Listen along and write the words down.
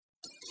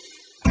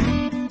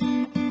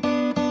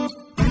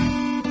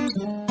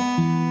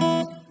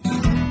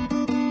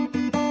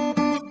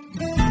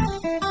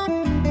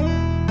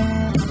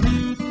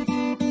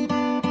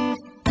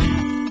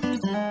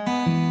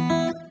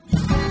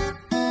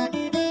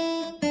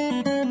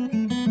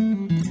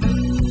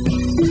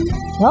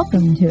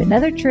Welcome to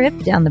another trip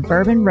down the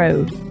Bourbon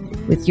Road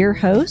with your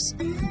hosts,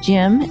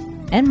 Jim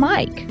and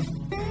Mike.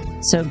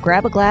 So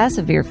grab a glass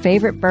of your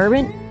favorite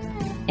bourbon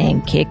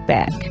and kick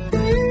back.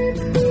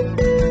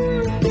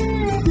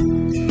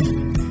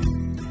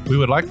 We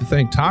would like to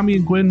thank Tommy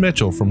and Gwen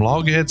Mitchell from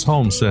Logheads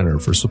Home Center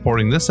for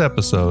supporting this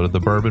episode of the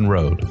Bourbon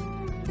Road.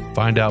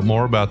 Find out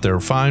more about their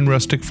fine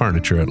rustic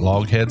furniture at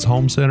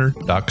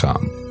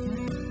logheadshomecenter.com.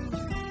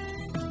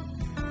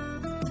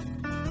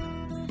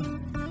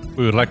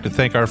 We would like to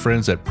thank our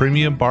friends at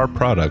Premium Bar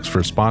Products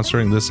for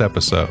sponsoring this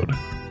episode.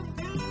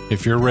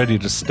 If you're ready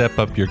to step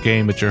up your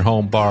game at your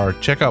home bar,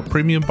 check out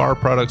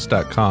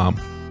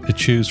premiumbarproducts.com to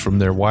choose from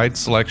their wide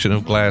selection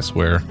of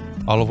glassware,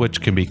 all of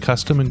which can be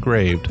custom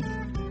engraved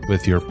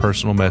with your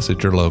personal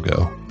message or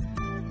logo.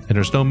 And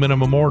there's no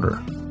minimum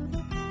order.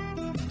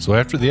 So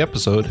after the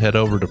episode, head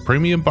over to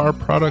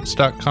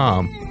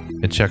premiumbarproducts.com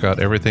and check out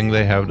everything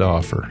they have to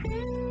offer.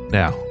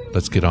 Now,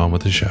 let's get on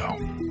with the show.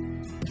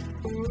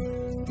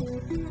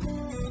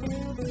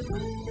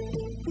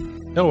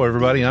 Hello,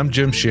 everybody. I'm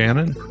Jim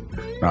Shannon.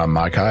 I'm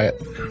Mike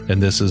Hyatt. And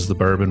this is the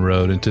Bourbon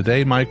Road. And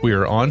today, Mike, we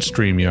are on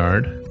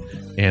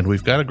StreamYard, and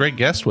we've got a great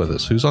guest with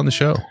us. Who's on the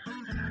show?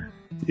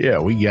 Yeah,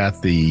 we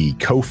got the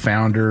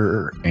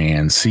co-founder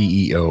and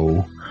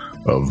CEO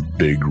of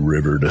Big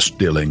River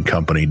Distilling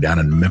Company down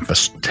in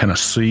Memphis,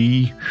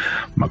 Tennessee,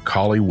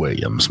 Macaulay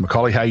Williams.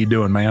 Macaulay, how you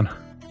doing, man?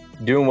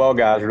 Doing well,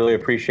 guys. Really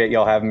appreciate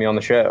y'all having me on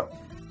the show.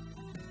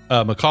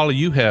 Macaulay,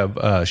 you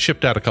have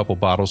shipped out a couple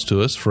bottles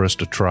to us for us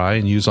to try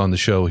and use on the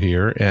show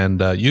here.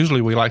 And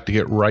usually we like to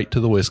get right to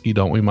the whiskey,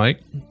 don't we, Mike?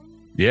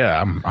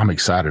 Yeah, I'm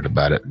excited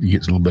about it. You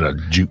get a little bit of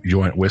juke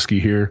joint whiskey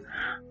here.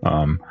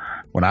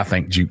 When I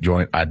think juke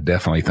joint, I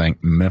definitely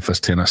think Memphis,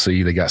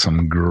 Tennessee. They got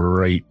some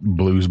great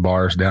blues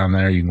bars down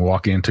there you can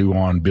walk into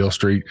on Bill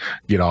Street,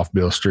 get off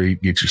Bill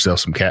Street, get yourself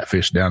some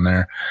catfish down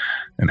there.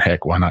 And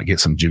heck, why not get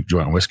some juke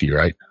joint whiskey,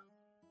 right?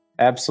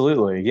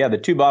 Absolutely. Yeah, the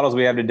two bottles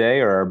we have today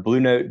are our Blue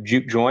Note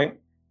Juke Joint.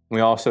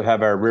 We also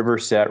have our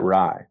Riverset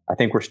Rye. I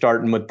think we're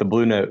starting with the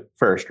Blue Note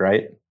first,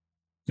 right?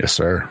 Yes,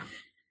 sir.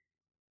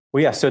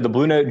 Well, yeah, so the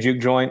Blue Note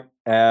Juke Joint,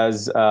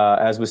 as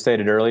was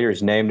stated earlier,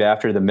 is named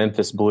after the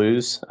Memphis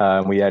Blues.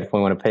 We definitely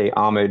want to pay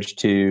homage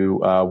to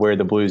where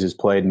the blues is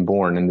played and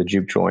born in the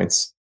juke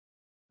joints.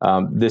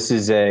 This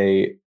is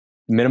a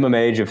minimum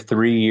age of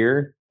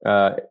 3-year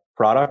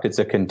product. It's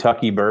a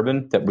Kentucky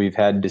bourbon that we've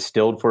had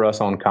distilled for us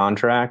on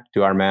contract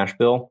to our mash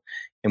bill,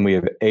 and we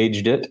have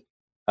aged it,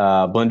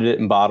 blended it,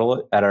 and bottled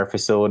it at our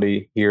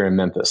facility here in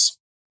Memphis.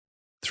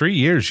 3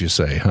 years, you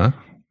say, huh?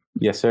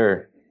 Yes,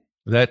 sir.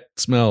 That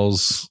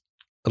smells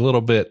a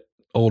little bit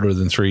older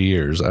than 3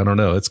 years. I don't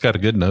know. It's got a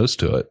good nose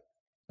to it.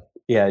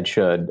 Yeah, it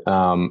should.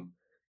 Don't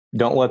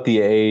let the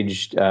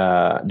age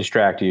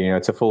distract you. You know,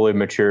 it's a fully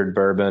matured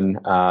bourbon.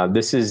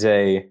 This is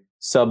a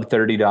sub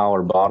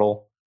 $30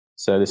 bottle.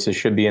 So this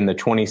should be in the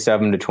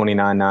 $27 to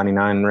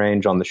 $29.99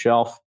 range on the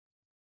shelf,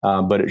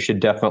 but it should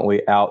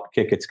definitely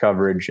outkick its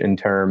coverage in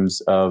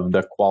terms of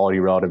the quality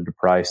relative to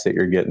price that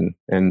you're getting.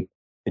 And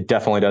it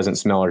definitely doesn't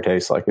smell or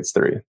taste like it's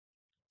 3.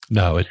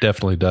 No, it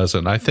definitely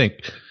doesn't. I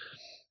think,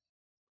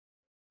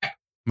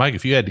 Mike,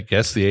 if you had to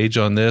guess the age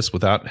on this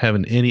without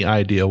having any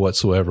idea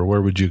whatsoever,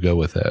 where would you go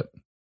with that?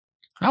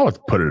 I would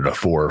put it at a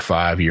 4 or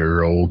 5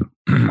 year old.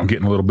 I'm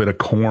getting a little bit of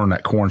corn,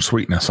 that corn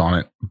sweetness on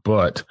it,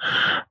 but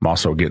I'm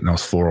also getting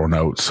those floral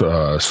notes.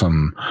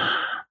 I'm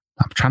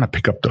trying to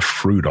pick up the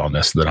fruit on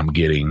this that I'm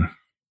getting.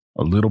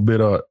 A little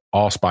bit of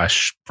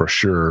allspice for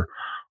sure,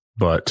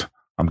 but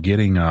I'm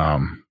getting,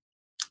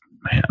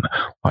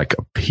 like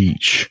a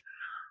peach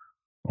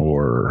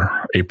or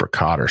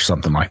apricot or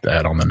something like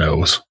that on the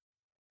nose.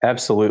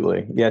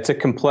 Absolutely. Yeah, it's a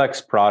complex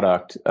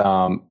product.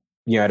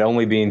 It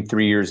only being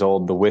 3 years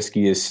old, the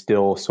whiskey is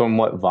still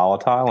somewhat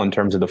volatile in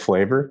terms of the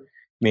flavor,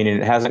 meaning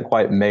it hasn't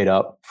quite made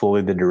up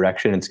fully the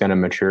direction it's going to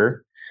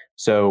mature.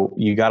 So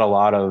you got a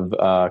lot of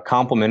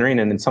complementary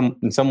and in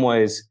some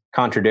ways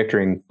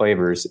contradictory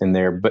flavors in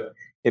there, but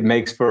it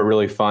makes for a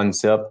really fun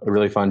sip, a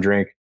really fun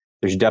drink.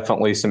 There's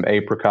definitely some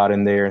apricot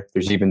in there.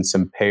 There's even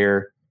some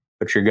pear,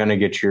 but you're going to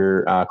get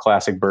your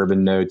classic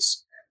bourbon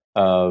notes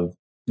of,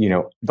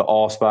 the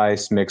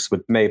allspice mixed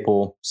with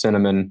maple,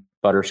 cinnamon,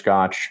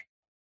 butterscotch,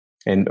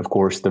 and of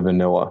course the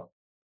vanilla.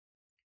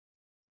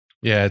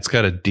 Yeah, it's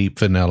got a deep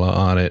vanilla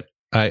on it.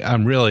 I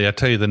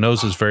tell you, the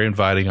nose is very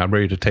inviting. I'm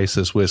ready to taste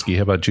this whiskey.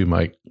 How about you,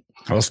 Mike?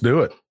 Let's do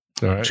it.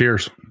 All right.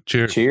 Cheers.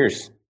 Cheers.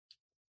 Cheers.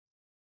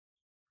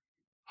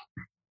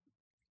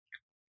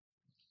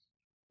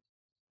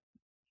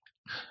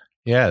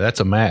 Yeah, that's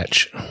a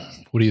match.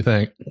 What do you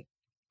think?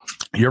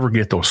 You ever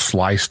get those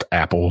sliced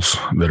apples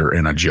that are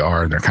in a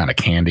jar and they're kind of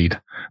candied?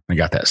 They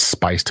got that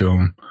spice to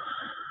them.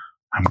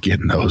 I'm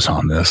getting those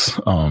on this.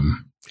 I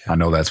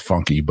know that's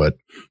funky, but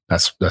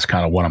that's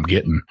kind of what I'm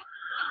getting.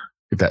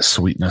 Get that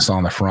sweetness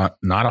on the front.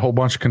 Not a whole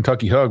bunch of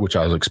Kentucky Hug, which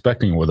I was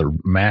expecting with a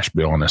mash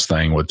bill on this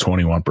thing with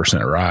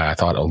 21% rye. I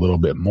thought a little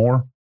bit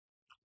more,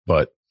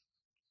 but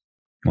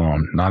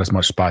not as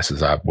much spice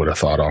as I would have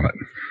thought on it.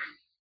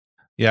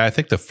 Yeah, I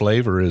think the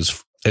flavor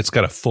it's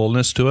got a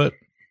fullness to it.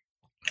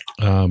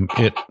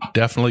 It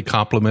definitely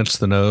complements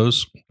the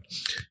nose.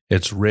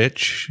 It's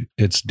rich.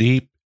 It's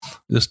deep.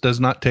 This does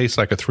not taste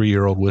like a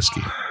 3-year-old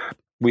whiskey.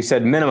 We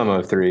said minimum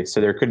of 3, so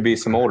there could be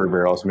some older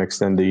barrels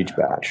mixed into each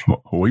batch.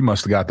 We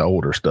must have got the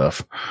older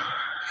stuff.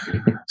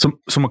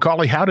 So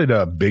Macaulay, how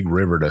did Big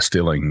River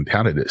Distilling,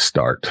 how did it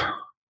start?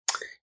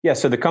 Yeah,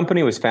 so the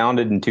company was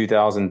founded in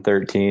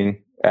 2013,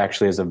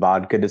 actually as a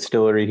vodka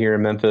distillery here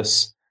in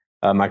Memphis.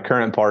 My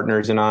current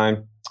partners and I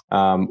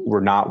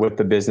were not with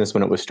the business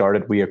when it was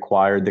started. We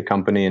acquired the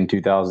company in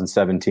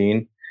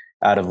 2017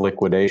 out of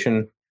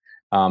liquidation.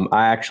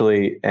 I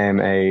actually am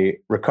a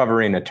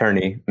recovering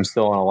attorney. I'm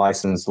still a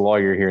licensed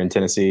lawyer here in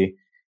Tennessee,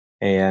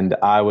 and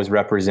I was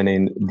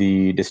representing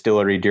the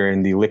distillery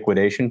during the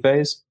liquidation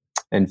phase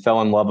and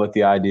fell in love with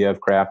the idea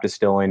of craft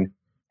distilling,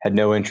 had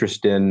no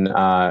interest in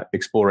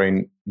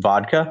exploring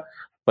vodka,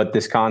 but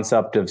this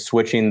concept of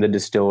switching the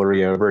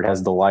distillery over, it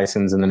has the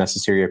license and the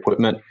necessary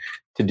equipment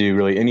to do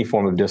really any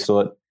form of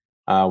distillate.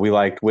 We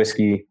liked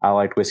whiskey. I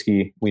liked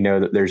whiskey. We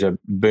know that there's a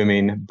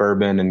booming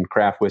bourbon and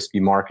craft whiskey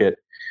market.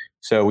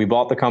 So we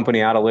bought the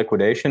company out of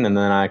liquidation, and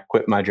then I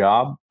quit my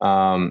job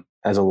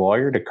as a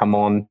lawyer to come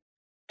on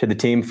to the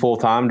team full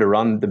time to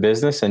run the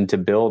business and to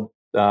build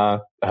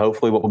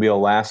hopefully what will be a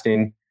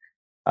lasting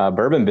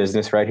bourbon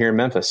business right here in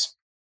Memphis.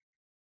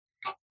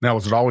 Now,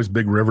 was it always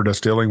Big River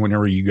Distilling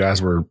whenever you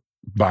guys were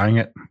buying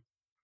it?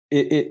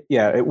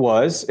 It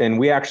was. And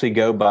we actually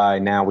go by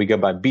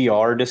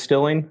BR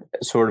Distilling,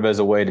 sort of as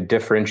a way to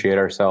differentiate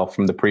ourselves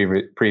from the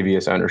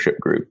previous ownership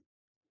group.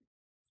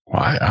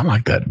 Well, I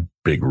like that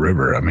Big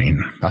River. I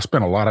mean, I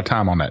spent a lot of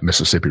time on that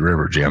Mississippi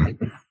River, Jim.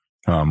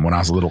 When I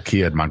was a little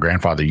kid, my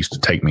grandfather used to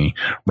take me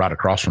right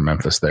across from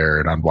Memphis there,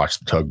 and I'd watch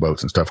the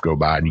tugboats and stuff go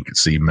by, and you could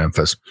see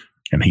Memphis,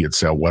 and he'd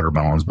sell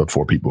watermelons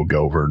before people would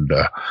go over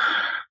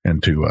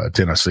into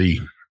Tennessee.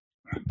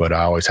 But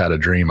I always had a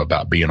dream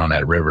about being on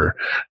that river,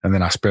 and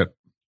then I spent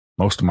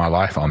most of my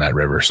life on that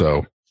river,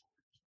 so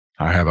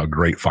I have a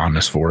great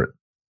fondness for it.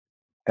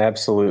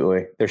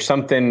 Absolutely. There's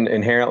something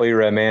inherently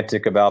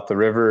romantic about the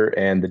river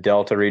and the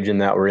Delta region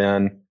that we're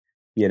in.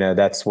 You know,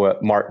 that's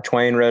what Mark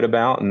Twain wrote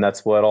about, and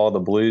that's what all the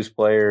blues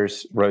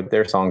players wrote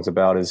their songs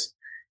about, is,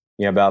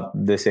 you know, about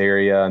this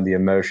area and the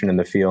emotion and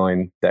the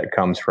feeling that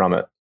comes from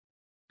it.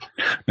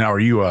 Now, are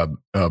you a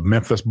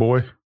Memphis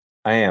boy?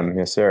 I am.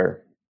 Yes,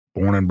 sir.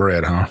 Born and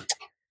bred, huh?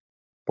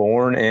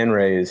 Born and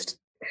raised.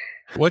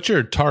 What's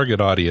your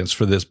target audience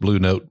for this Blue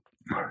Note?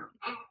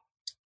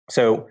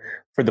 So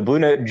for the Blue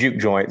Note Juke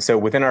Joint, so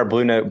within our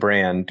Blue Note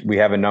brand, we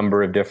have a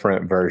number of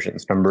different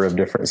versions, number of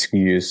different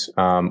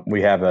SKUs.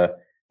 We have a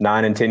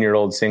 9 and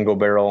 10-year-old single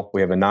barrel.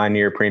 We have a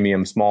 9-year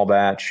premium small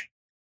batch.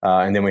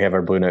 And then we have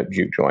our Blue Note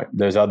Juke Joint.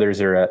 Those others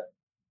are at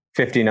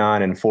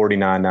 $59 and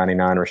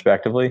 $49.99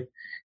 respectively.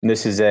 And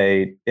this is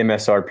a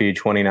MSRP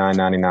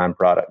 $29.99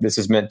 product. This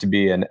is meant to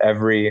be an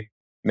every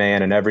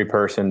man and every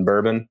person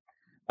bourbon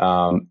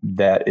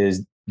that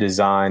is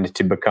designed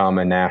to become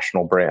a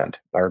national brand.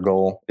 Our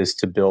goal is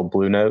to build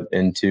Blue Note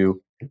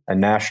into a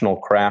national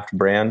craft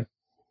brand,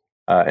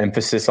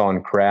 emphasis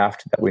on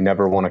craft, that we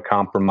never want to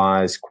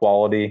compromise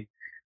quality,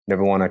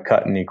 never want to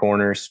cut any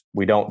corners.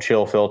 We don't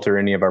chill filter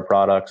any of our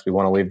products. We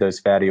want to leave those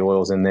fatty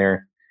oils in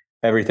there.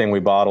 Everything we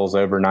bottle is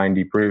over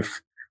 90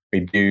 proof. We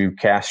do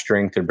cast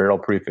strength or barrel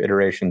proof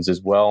iterations as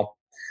well.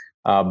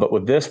 But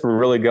with this, we're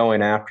really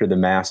going after the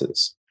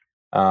masses.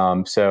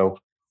 So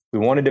we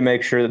wanted to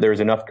make sure that there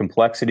was enough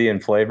complexity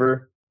and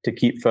flavor to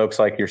keep folks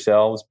like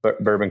yourselves,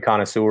 bourbon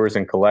connoisseurs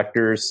and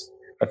collectors,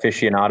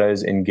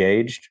 aficionados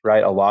engaged,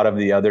 right? A lot of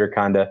the other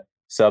kind of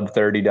sub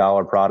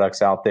 $30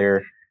 products out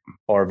there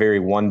are very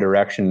one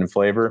direction in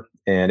flavor,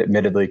 and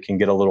admittedly can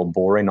get a little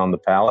boring on the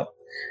palate.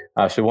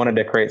 So we wanted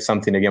to create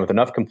something, again, with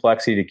enough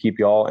complexity to keep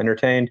you all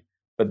entertained,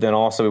 but then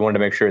also we wanted to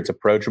make sure it's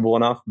approachable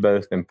enough,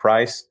 both in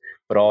price,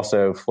 but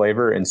also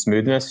flavor and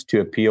smoothness, to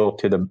appeal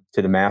to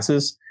the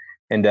masses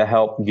and to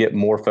help get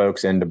more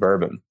folks into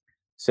bourbon.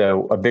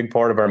 So a big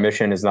part of our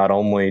mission is not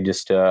only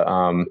just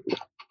to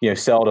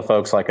sell to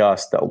folks like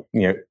us that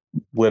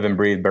live and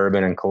breathe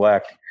bourbon and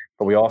collect,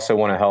 but we also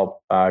want to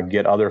help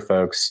get other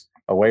folks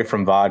away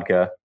from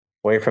vodka,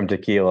 away from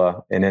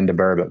tequila, and into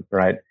bourbon,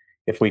 right?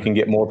 If we can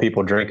get more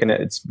people drinking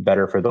it, it's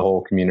better for the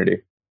whole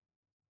community.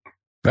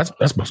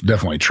 That's most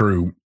definitely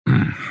true.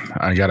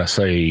 I gotta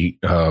say,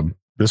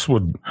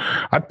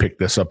 I'd pick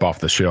this up off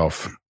the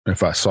shelf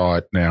if I saw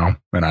it now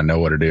and I know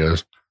what it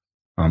is.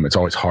 It's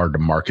always hard to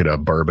market a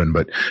bourbon,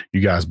 but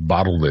you guys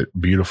bottled it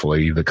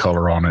beautifully. The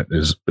color on it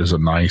is a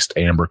nice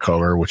amber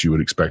color, which you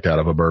would expect out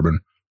of a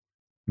bourbon.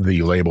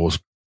 The label's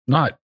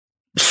not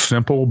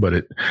simple,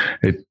 but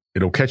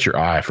it'll catch your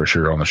eye for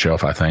sure on the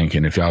shelf, I think.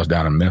 And if I was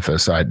down in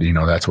Memphis,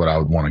 that's what I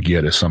would want to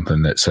get, is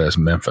something that says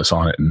Memphis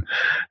on it. And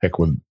heck,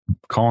 with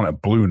calling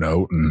it Blue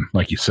Note, and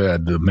like you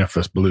said, the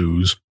Memphis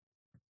Blues,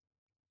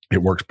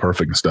 it works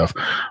perfect and stuff.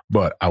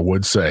 But I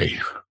would say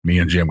me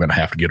and Jim are going to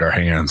have to get our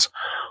hands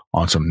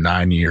on some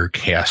 9-year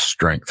cast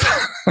strength.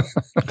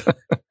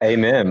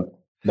 Amen.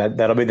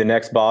 That'll be the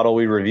next bottle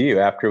we review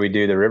after we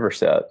do the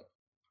Riverset.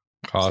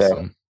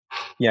 Awesome.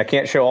 So, I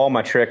can't show all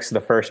my tricks the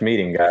first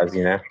meeting, guys,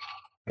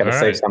 Got to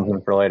save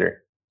something for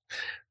later.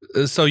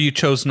 So you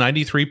chose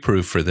 93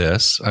 proof for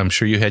this. I'm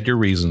sure you had your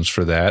reasons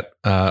for that.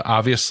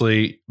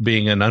 Obviously,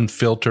 being an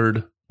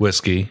unfiltered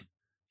whiskey,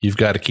 you've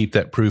got to keep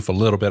that proof a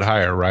little bit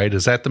higher, right?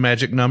 Is that the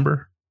magic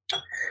number?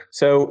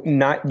 So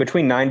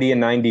between 90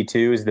 and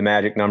 92 is the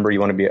magic number. You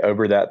want to be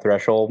over that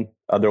threshold.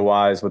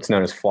 Otherwise, what's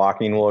known as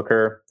flocking will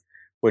occur,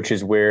 which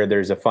is where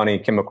there's a funny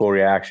chemical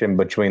reaction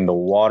between the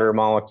water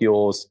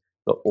molecules,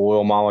 the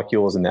oil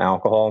molecules, and the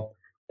alcohol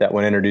that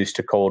when introduced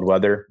to cold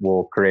weather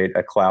will create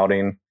a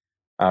clouding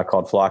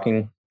called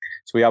flocking.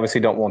 So we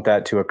obviously don't want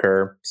that to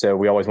occur. So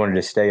we always wanted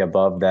to stay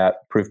above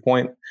that proof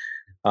point.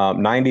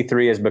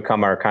 93 has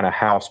become our kind of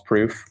house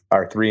proof.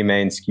 Our three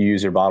main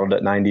SKUs are bottled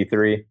at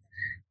 93.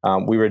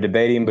 We were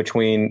debating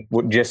between,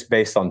 just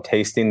based on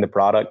tasting the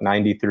product,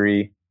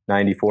 93,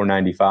 94,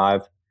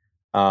 95.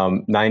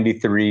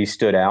 93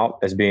 stood out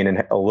as being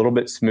a little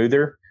bit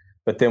smoother,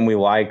 but then we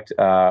liked,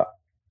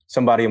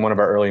 somebody in one of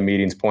our early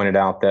meetings pointed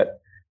out that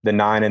the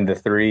 9 and the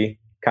 3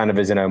 kind of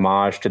is an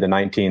homage to the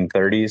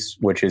 1930s,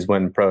 which is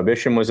when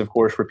Prohibition was, of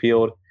course,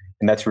 repealed.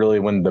 And that's really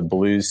when the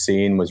blues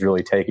scene was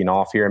really taking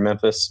off here in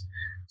Memphis.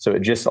 So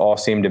it just all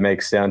seemed to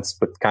make sense.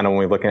 But kind of when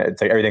we look at it,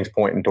 it's like everything's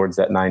pointing towards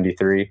that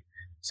 93.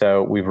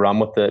 So we've run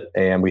with it,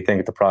 and we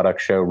think the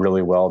products show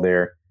really well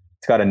there.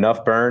 It's got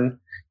enough burn,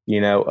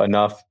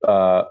 enough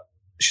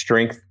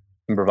strength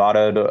and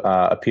bravado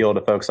to appeal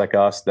to folks like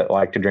us that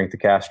like to drink the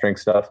cask strength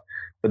stuff.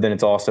 But then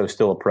it's also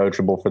still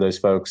approachable for those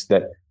folks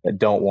that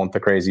don't want the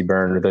crazy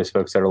burn, or those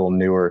folks that are a little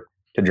newer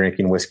to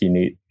drinking whiskey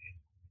neat.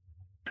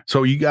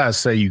 So you guys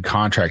say you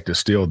contract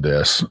distilled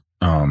this.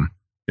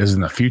 Is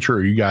in the future,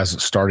 are you guys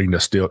starting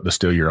to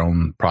distill your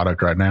own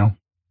product right now?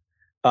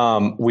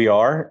 We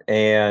are,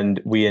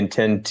 and we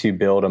intend to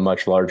build a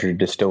much larger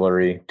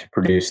distillery to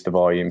produce the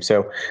volume.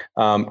 So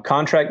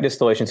contract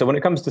distillation. So when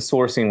it comes to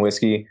sourcing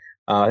whiskey,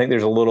 I think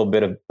there's a little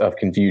bit of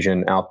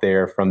confusion out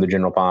there from the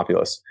general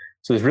populace.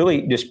 So there's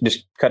really,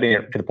 just cutting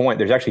it to the point,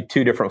 there's actually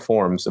two different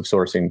forms of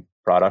sourcing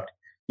product.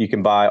 You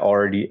can buy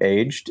already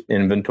aged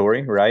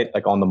inventory, right?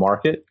 Like on the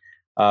market,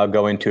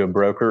 going to a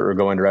broker or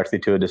going directly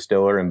to a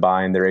distiller and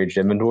buying their aged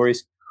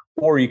inventories.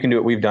 Or you can do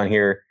what we've done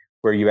here,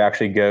 where you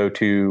actually go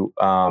to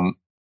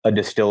a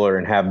distiller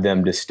and have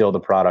them distill the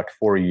product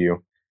for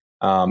you.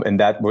 And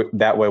that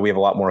way we have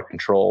a lot more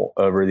control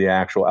over the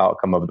actual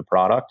outcome of the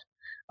product.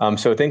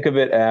 So think of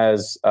it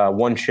as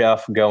one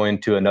chef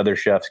going to another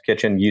chef's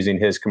kitchen, using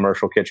his or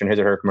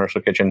her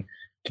commercial kitchen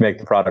to make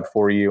the product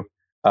for you,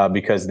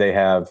 because they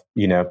have,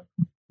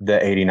 the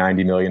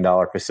 $80-90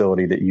 million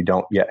facility that you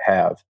don't yet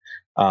have.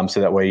 So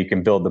that way you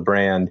can build the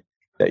brand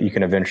that you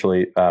can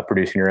eventually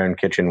produce in your own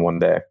kitchen one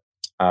day.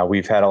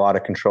 We've had a lot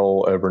of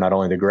control over not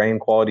only the grain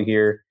quality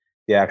here,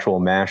 the actual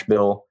mash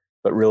bill,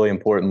 but really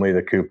importantly,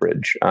 the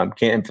cooperage.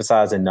 Can't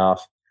emphasize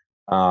enough,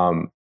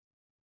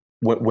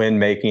 when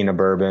making a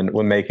bourbon,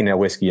 when making a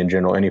whiskey in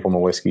general, any form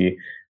of whiskey,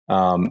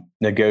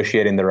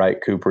 negotiating the right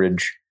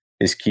cooperage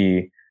is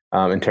key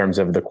in terms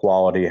of the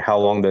quality, how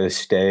long those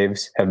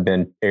staves have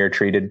been air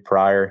treated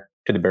prior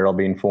to the barrel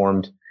being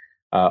formed.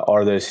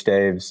 Are those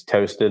staves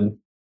toasted?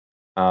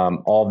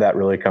 All of that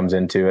really comes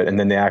into it. And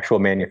then the actual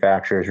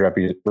manufacturer's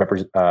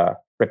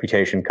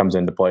reputation comes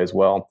into play as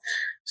well.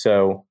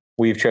 So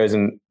we've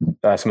chosen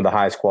some of the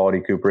highest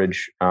quality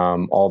cooperage.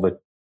 All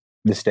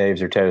the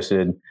staves are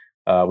toasted.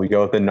 We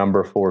go with the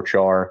number 4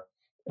 char.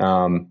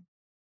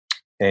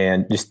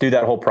 And just through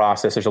that whole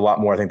process, there's a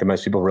lot more, I think, than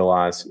most people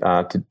realize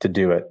to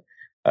do it.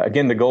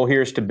 Again, the goal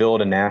here is to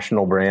build a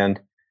national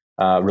brand,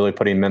 really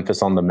putting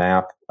Memphis on the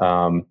map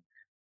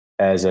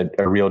as a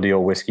real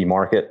deal whiskey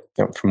market,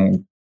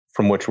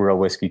 from which real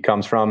whiskey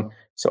comes from.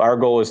 So our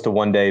goal is to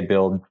one day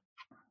build,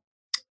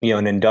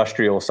 an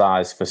industrial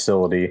size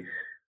facility.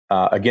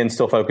 Again,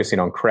 still focusing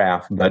on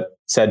craft, but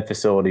said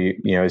facility,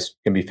 is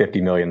going to be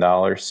 $50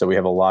 million. So we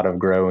have a lot of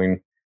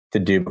growing to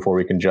do before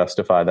we can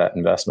justify that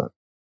investment.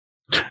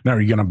 Now,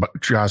 are you going to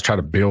guys try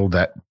to build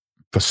that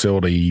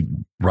facility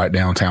right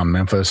downtown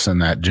Memphis in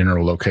that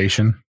general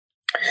location?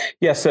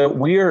 Yeah, so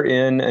we are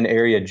in an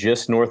area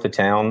just north of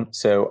town.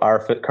 So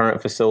our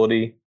current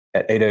facility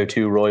at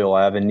 802 Royal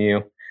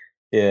Avenue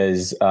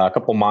is a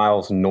couple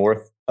miles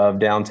north of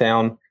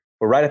downtown.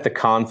 We're right at the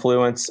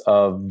confluence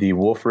of the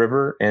Wolf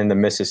River and the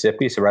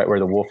Mississippi. So right where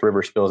the Wolf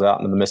River spills out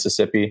into the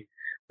Mississippi.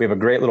 We have a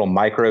great little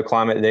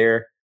microclimate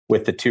there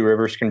with the two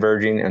rivers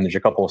converging, and there's a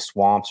couple of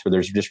swamps where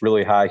there's just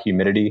really high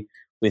humidity.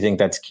 We think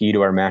that's key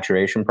to our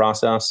maturation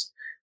process.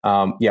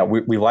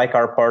 We like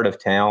our part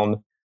of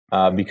town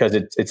because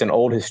it's an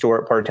old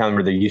historic part of town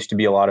where there used to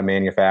be a lot of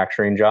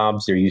manufacturing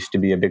jobs. There used to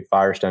be a big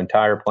Firestone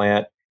tire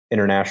plant,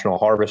 International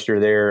Harvester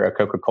there, a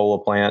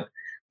Coca-Cola plant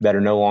that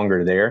are no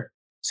longer there.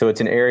 So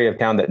it's an area of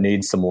town that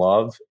needs some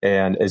love,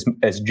 and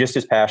as just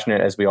as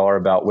passionate as we are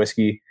about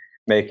whiskey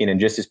making and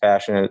just as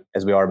passionate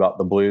as we are about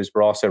the blues,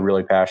 we're also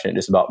really passionate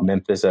just about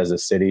Memphis as a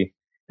city.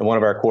 And one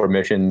of our core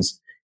missions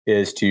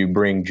is to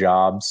bring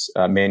jobs,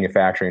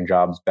 manufacturing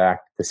jobs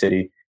back to the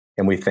city.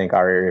 And we think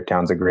our area of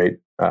town's a great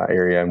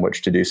area in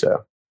which to do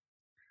so.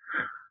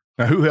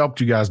 Now, who helped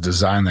you guys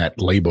design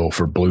that label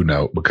for Blue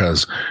Note?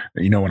 Because,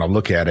 when I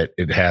look at it,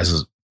 it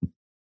has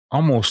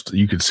almost,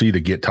 you could see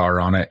the guitar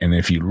on it. And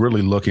if you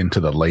really look into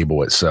the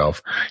label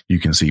itself, you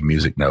can see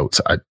music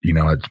notes.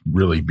 It's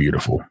really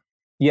beautiful.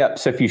 Yep.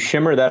 So if you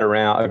shimmer that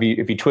around,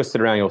 if you twist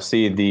it around, you'll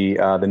see the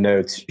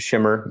notes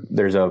shimmer.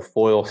 There's a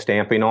foil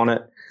stamping on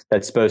it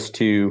that's supposed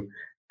to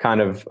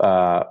kind of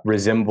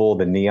resemble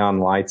the neon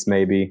lights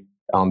maybe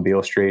on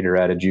Beale Street or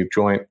at a juke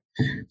joint.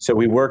 So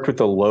we worked with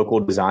a local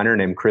designer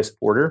named Chris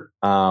Porter.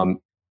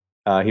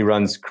 He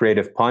runs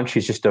Creative Punch.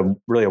 He's just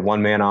really a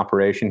one-man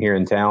operation here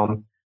in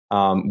town.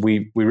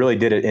 We really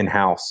did it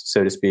in-house,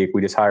 so to speak.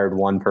 We just hired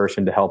one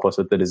person to help us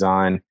with the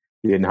design.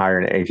 We didn't hire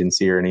an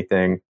agency or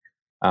anything.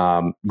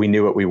 We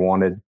knew what we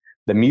wanted.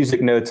 The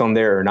music notes on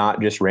there are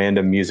not just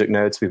random music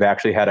notes. We've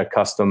actually had a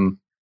custom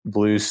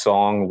blues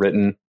song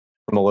written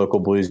from a local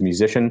blues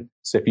musician.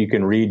 So if you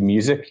can read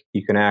music,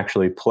 you can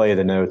actually play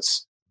the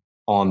notes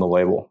on the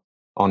label,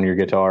 on your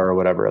guitar or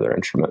whatever other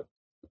instrument.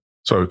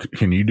 So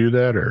can you do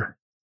that, or?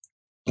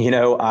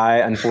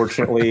 I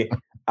unfortunately,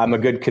 I'm a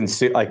good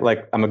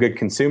I'm a good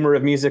consumer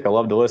of music. I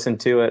love to listen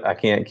to it. I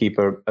can't keep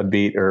a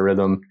beat or a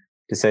rhythm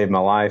to save my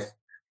life.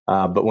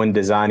 But when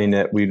designing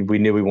it, we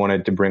knew we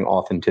wanted to bring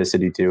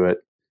authenticity to it.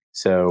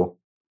 So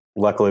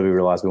luckily we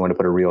realized we wanted to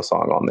put a real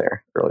song on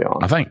there early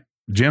on. I think,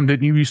 Jim,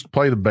 didn't you used to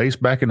play the bass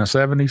back in the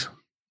 70s?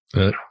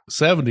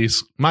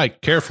 70s.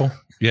 Mike, careful.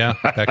 Yeah,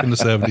 back in the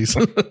 70s.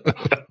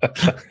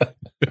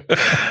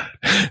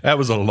 That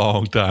was a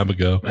long time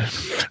ago.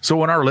 So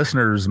when our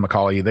listeners,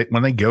 Macaulay,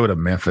 when they go to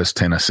Memphis,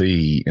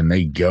 Tennessee, and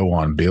they go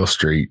on Beale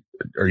Street,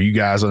 are you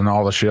guys on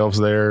all the shelves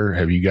there?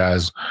 Have you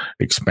guys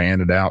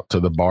expanded out to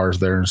the bars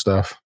there and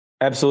stuff?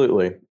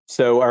 Absolutely.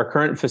 So our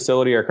current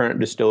facility, our current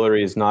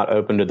distillery is not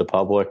open to the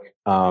public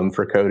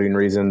for coding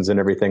reasons and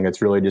everything.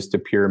 It's really just a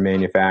pure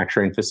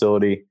manufacturing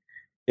facility.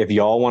 If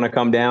y'all want to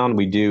come down,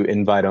 we do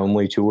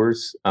invite-only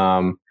tours.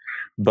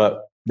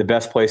 But the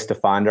best place to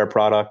find our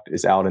product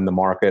is out in the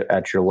market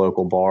at your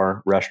local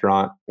bar,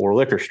 restaurant, or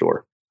liquor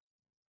store.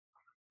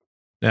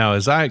 Now,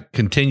 as I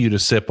continue to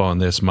sip on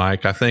this,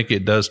 Mike, I think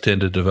it does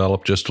tend to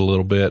develop just a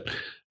little bit.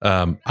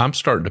 I'm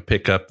starting to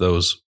pick up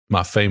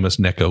my famous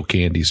Necco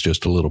candies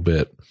just a little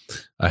bit.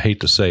 I hate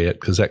to say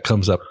it because that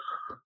comes up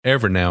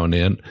every now and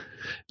then.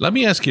 Let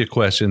me ask you a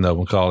question, though,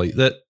 Macaulay.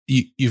 That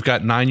you've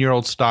got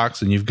 9-year-old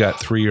stocks and you've got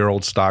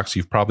 3-year-old stocks.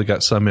 You've probably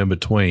got some in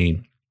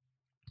between.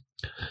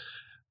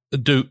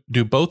 Do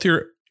both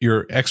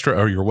your extra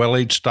or your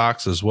well-aged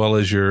stocks as well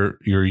as your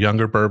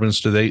younger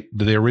bourbons, do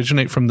they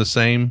originate from the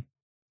same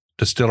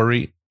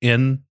distillery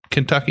in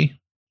Kentucky?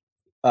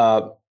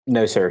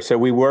 No, sir. So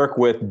we work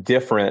with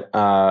different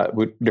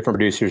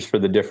producers for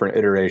the different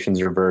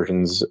iterations or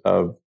versions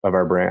of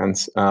our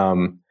brands.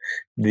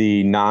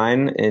 The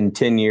 9 and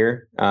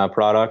 10-year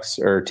products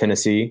are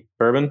Tennessee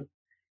bourbon,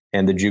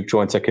 and the juke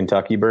joints are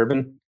Kentucky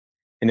bourbon.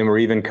 And then we're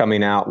even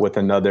coming out with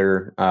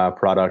another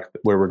product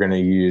where we're going to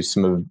use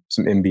some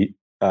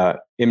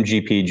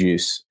MGP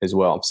juice as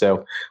well.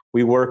 So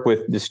we work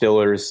with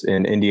distillers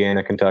in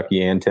Indiana,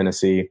 Kentucky, and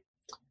Tennessee.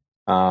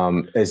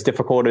 As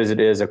difficult as it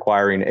is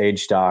acquiring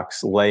aged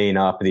stocks, laying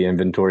up the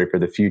inventory for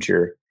the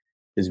future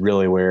is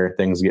really where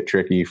things get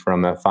tricky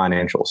from a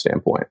financial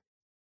standpoint.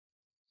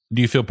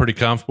 Do you feel pretty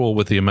comfortable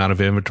with the amount of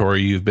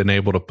inventory you've been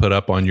able to put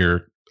up on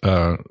your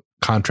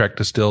contract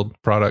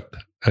distilled product?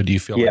 Do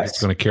you feel like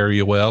it's going to carry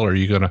you well? Or are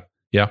you going to?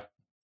 Yeah.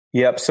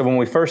 Yep. So when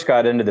we first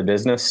got into the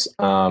business,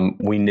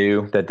 we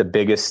knew that the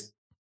biggest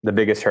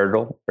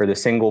hurdle or the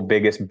single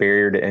biggest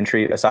barrier to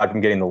entry, aside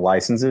from getting the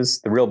licenses,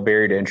 the real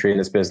barrier to entry in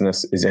this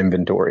business is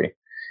inventory.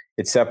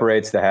 It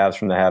separates the haves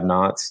from the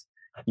have-nots.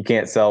 You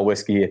can't sell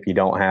whiskey if you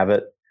don't have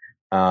it.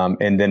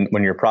 And then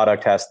when your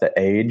product has to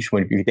age,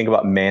 if you think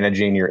about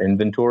managing your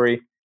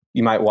inventory,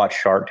 you might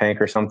watch Shark Tank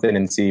or something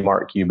and see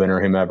Mark Cuban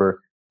or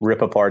whomever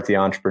rip apart the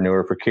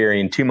entrepreneur for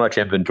carrying too much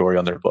inventory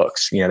on their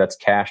books. That's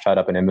cash tied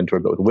up in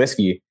inventory. But with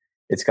whiskey,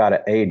 it's got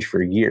to age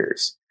for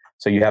years.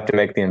 So you have to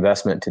make the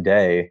investment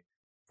today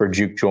for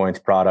juke joints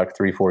product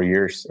 3-4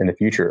 years in the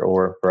future,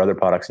 or for other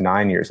products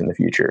 9 years in the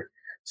future.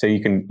 So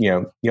you can, you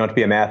don't have to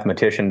be a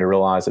mathematician to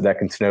realize that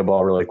can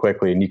snowball really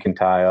quickly, and you can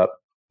tie up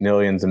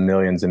millions and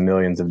millions and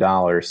millions of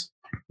dollars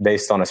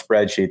based on a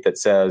spreadsheet that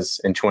says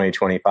in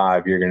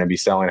 2025 you're going to be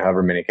selling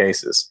however many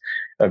cases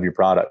of your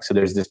product. So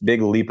there's this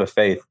big leap of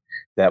faith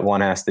that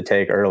one has to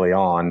take early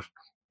on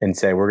and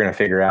say, we're going to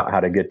figure out how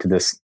to get to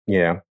this,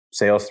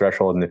 sales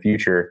threshold in the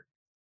future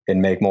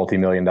and make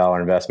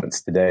multi-million-dollar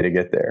investments today to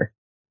get there.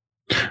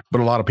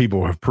 But a lot of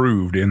people have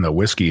proved in the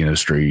whiskey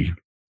industry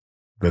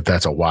that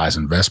that's a wise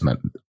investment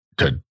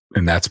and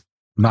that's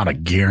not a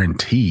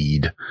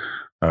guaranteed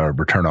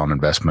return on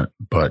investment.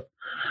 But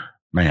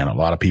man, a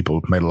lot of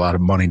people made a lot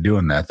of money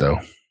doing that though.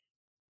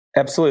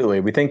 Absolutely.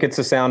 We think it's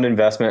a sound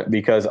investment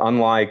because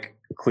unlike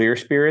clear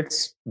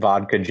spirits,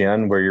 vodka,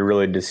 gin, where you're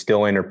really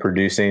distilling or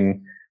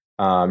producing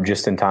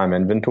just-in-time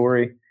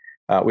inventory,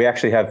 we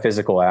actually have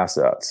physical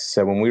assets.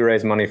 So when we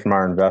raise money from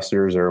our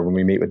investors or when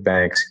we meet with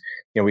banks,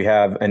 we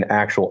have an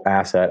actual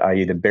asset,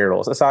 i.e. the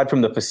barrels. Aside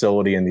from the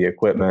facility and the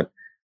equipment,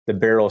 the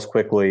barrels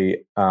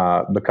quickly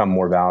become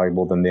more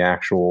valuable than the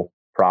actual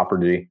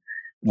property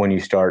when you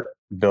start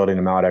building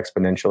them out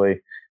exponentially.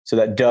 So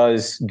that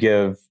does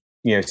give,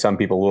 some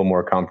people a little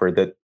more comfort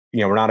that,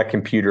 we're not a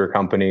computer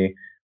company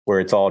where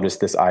it's all just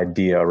this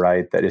idea,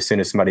 right? That as soon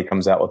as somebody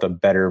comes out with a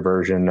better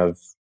version of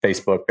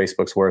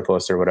Facebook's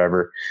worthless or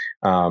whatever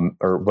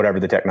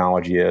the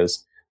technology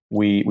is,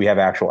 we have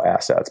actual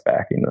assets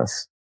backing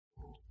this.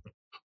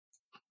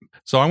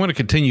 So I'm going to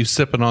continue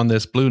sipping on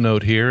this Blue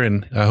Note here,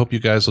 and I hope you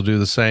guys will do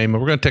the same. We're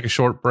going to take a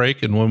short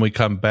break, and when we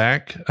come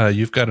back,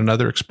 you've got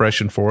another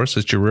expression for us.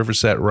 It's your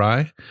Riverset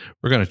Rye.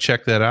 We're going to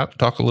check that out,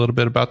 talk a little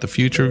bit about the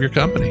future of your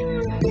company.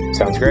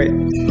 Sounds great.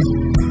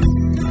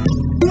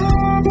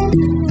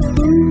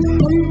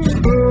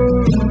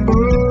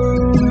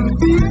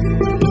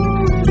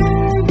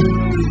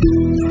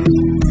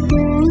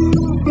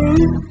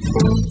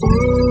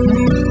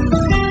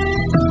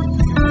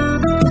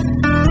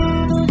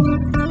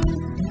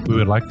 We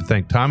would like to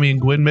thank Tommy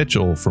and Gwen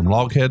Mitchell from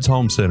Logheads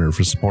Home Center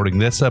for supporting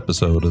this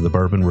episode of the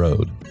Bourbon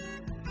Road.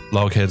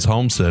 Logheads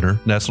Home Center,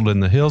 nestled in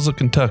the hills of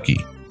Kentucky,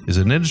 is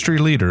an industry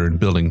leader in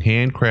building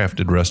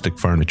handcrafted rustic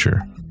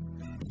furniture.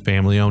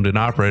 Family owned and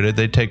operated,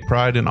 they take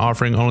pride in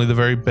offering only the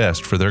very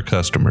best for their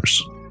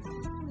customers.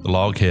 The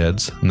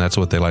Logheads, and that's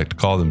what they like to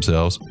call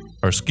themselves,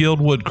 are skilled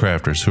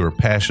woodcrafters who are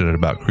passionate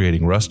about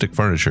creating rustic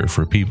furniture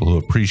for people who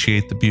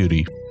appreciate the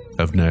beauty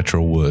of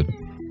natural wood.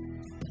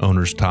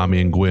 Owners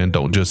Tommy and Gwen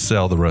don't just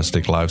sell the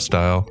rustic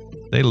lifestyle,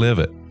 they live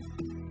it.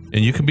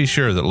 And you can be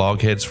sure that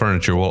Logheads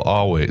furniture will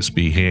always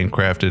be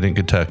handcrafted in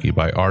Kentucky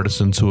by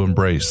artisans who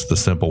embrace the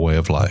simple way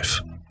of life.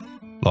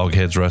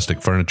 Logheads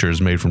rustic furniture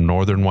is made from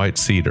northern white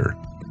cedar,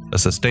 a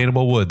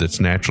sustainable wood that's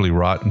naturally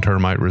rot and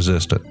termite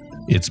resistant.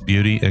 Its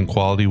beauty and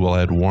quality will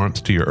add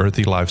warmth to your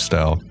earthy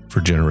lifestyle for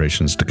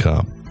generations to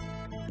come.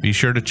 Be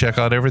sure to check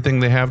out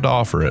everything they have to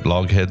offer at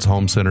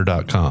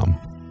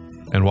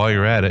logheadshomecenter.com. And while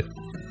you're at it,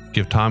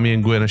 give Tommy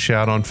and Gwen a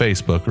shout on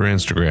Facebook or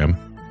Instagram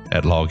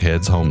at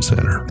Logheads Home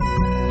Center.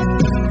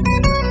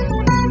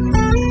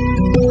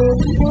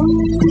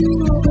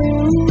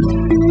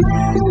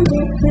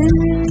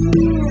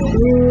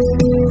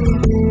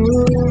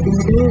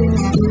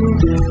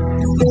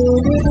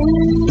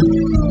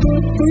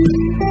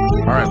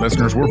 All right,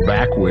 listeners, we're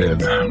back with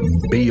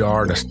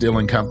BR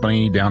Distilling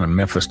Company down in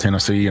Memphis,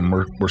 Tennessee, and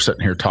we're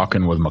sitting here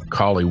talking with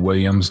Macaulay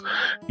Williams.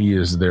 He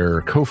is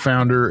their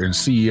co-founder and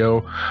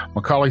CEO.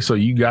 Macaulay, so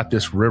you got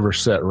this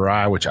Riverset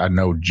Rye, which I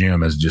know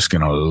Jim is just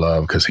going to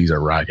love because he's a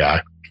rye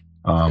guy.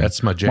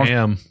 That's my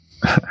jam.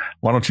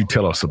 Why don't you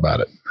tell us about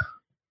it?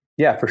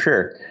 Yeah, for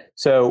sure.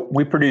 So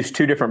we produce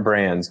two different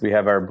brands. We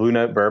have our Blue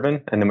Note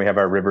Bourbon, and then we have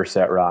our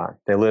Riverset Rye.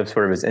 They live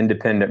sort of as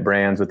independent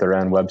brands with their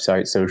own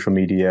website, social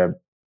media,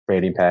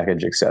 rating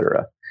package,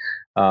 etc.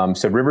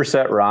 So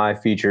Riverset Rye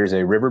features a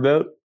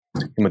riverboat.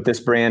 And with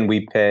this brand,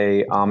 we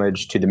pay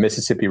homage to the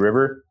Mississippi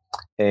River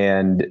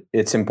and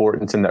its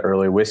importance in the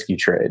early whiskey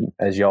trade.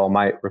 As y'all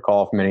might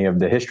recall from many of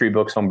the history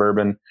books on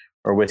bourbon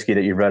or whiskey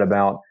that you've read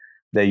about,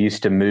 they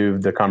used to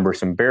move the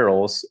cumbersome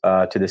barrels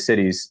to the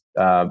cities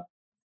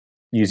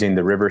using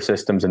the river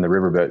systems and the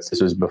riverboats.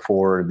 This was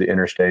before the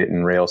interstate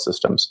and rail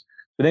systems.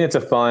 I think it's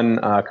a fun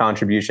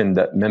contribution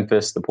that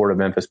Memphis, the port of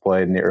Memphis,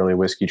 played in the early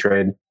whiskey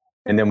trade.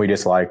 And then we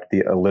just like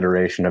the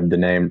alliteration of the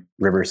name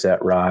Riverset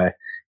Rye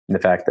and the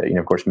fact that,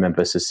 of course,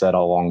 Memphis is set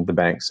all along the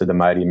banks of the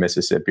mighty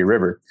Mississippi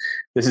River.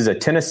 This is a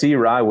Tennessee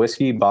rye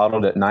whiskey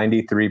bottled at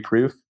 93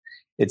 proof.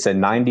 It's a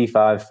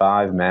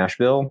 95.5 mash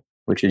bill,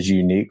 which is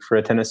unique for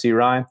a Tennessee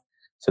rye.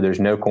 So there's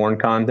no corn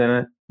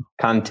content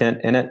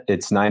in it.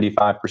 It's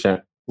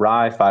 95%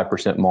 rye,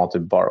 5%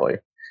 malted barley.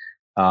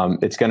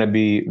 It's going to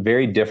be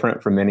very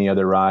different from any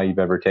other rye you've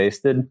ever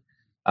tasted.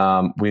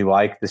 We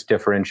like this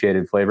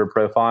differentiated flavor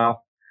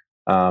profile.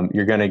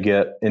 You're going to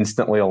get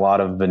instantly a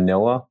lot of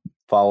vanilla,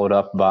 followed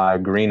up by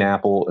green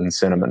apple and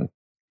cinnamon.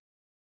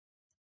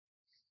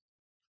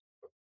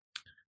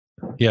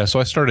 Yeah, so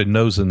I started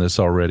nosing this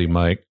already,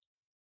 Mike.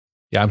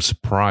 Yeah, I'm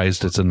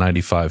surprised it's a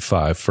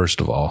 95.5,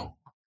 first of all.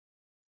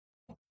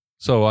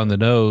 So on the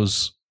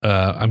nose,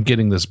 I'm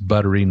getting this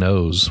buttery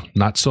nose.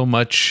 Not so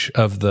much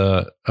of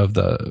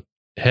the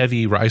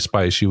heavy rye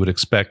spice you would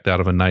expect out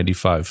of a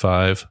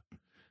 95.5.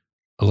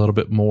 A little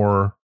bit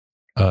more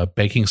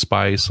baking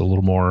spice, a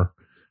little more,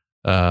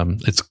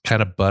 it's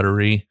kind of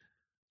buttery,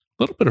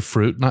 a little bit of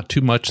fruit, not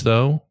too much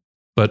though,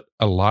 but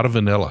a lot of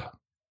vanilla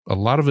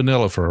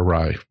for a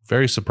rye.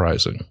 Very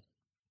surprising.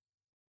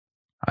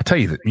 I tell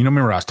you that,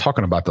 remember I was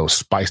talking about those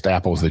spiced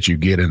apples that you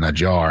get in a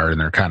jar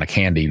and they're kind of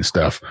candy and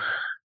stuff.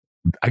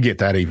 I get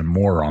that even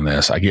more on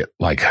this. I get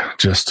like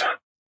just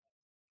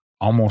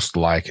almost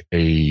like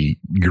a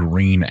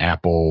green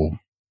apple,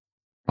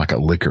 like a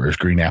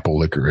green apple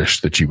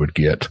licorice that you would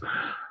get.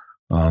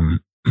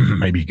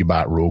 Maybe you could buy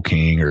it at Rural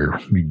King or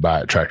you could buy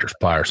it at Tractor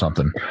Supply or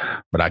something,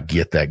 but I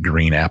get that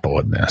green apple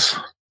in this.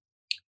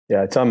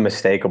 Yeah, it's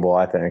unmistakable,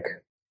 I think.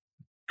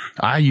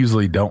 I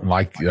usually don't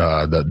like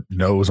the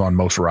nose on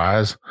most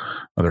ryes.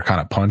 They're kind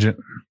of pungent,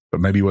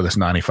 but maybe with this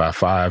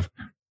 95.5,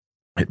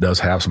 it does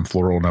have some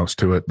floral notes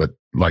to it, but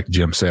like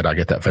Jim said, I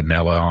get that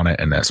vanilla on it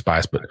and that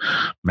spice, but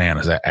man,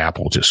 is that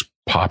apple just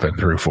popping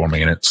through for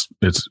me. And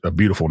it's a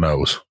beautiful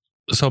nose.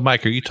 So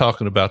Mike, are you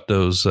talking about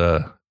those,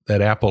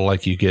 that apple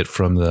like you get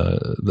from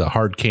the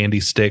hard candy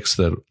sticks,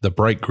 the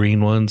bright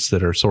green ones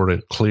that are sort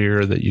of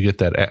clear, that you get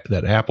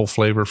that apple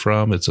flavor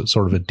from? It's a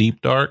sort of a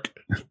deep dark.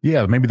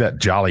 Yeah, maybe that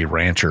Jolly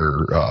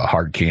Rancher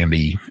hard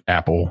candy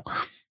apple.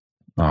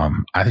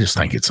 I just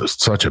think it's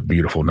such a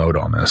beautiful note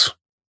on this.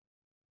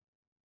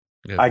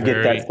 Yeah, I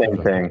get that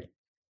same thing.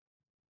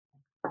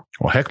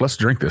 Well, heck, let's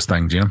drink this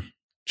thing, Jim.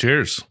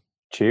 Cheers.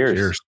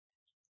 Cheers.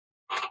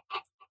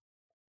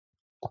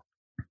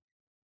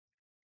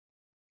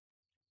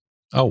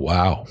 Oh,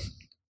 wow.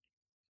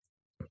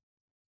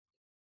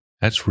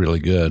 That's really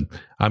good.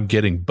 I'm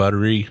getting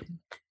buttery.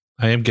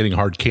 I am getting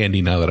hard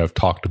candy now that I've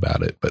talked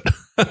about it, but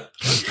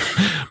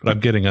I'm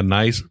getting a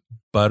nice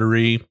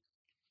buttery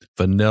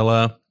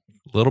vanilla,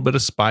 a little bit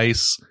of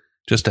spice,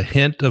 just a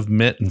hint of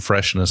mint and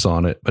freshness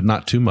on it, but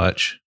not too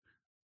much.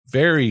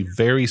 Very,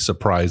 very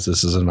surprised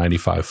this is a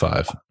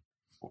 95.5.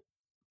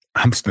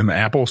 And the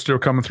apple's still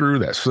coming through.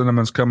 That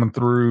cinnamon's coming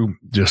through.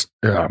 Just,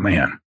 oh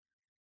man,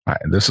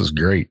 this is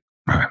great.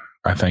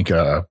 I think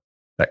that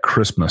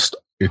crispness,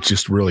 it's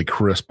just really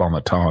crisp on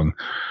the tongue.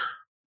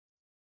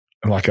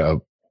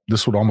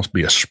 This would almost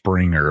be a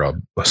spring or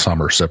a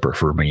summer sipper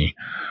for me,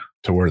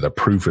 to where the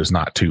proof is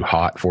not too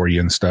hot for you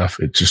and stuff.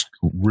 It's just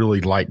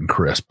really light and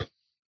crisp.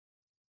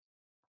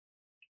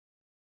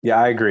 Yeah,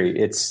 I agree.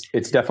 It's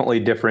definitely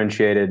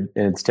differentiated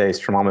in its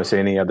taste from almost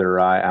any other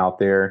rye out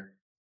there.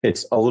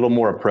 It's a little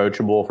more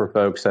approachable for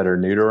folks that are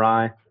new to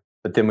rye,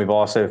 but then we've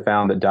also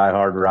found that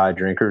diehard rye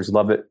drinkers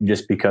love it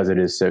just because it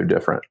is so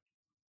different.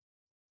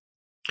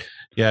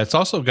 Yeah, it's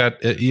also got,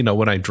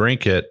 when I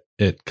drink it,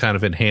 it kind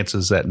of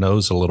enhances that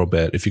nose a little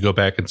bit. If you go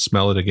back and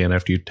smell it again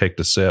after you take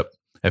the sip,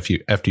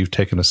 after you've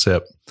taken a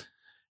sip,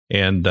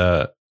 and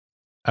I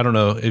don't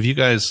know if you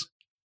guys,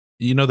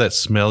 that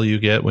smell you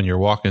get when you're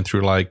walking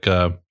through like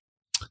an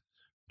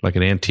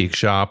antique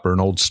shop or an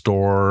old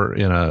store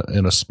in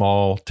a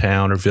small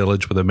town or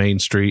village with a main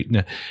street,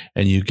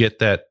 and you get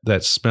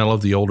that smell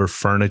of the older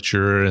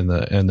furniture and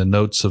the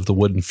notes of the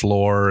wooden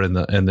floor and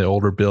the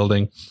older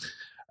building.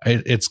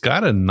 It's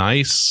got a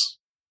nice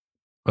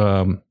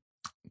note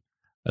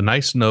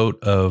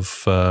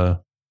of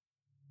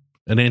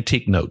an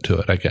antique note to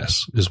it, I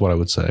guess, is what I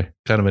would say.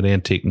 Kind of an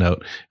antique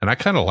note, and I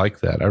kind of like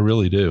that. I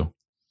really do.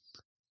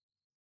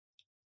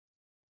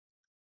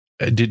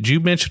 Did you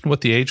mention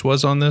what the age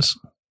was on this?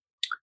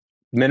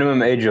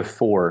 Minimum age of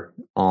 4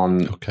 on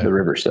the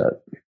Riverset.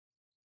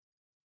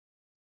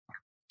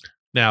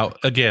 Now,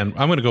 again,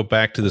 I'm going to go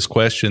back to this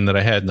question that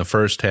I had in the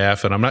first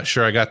half, and I'm not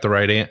sure I got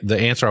the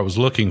answer I was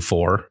looking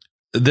for.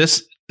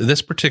 This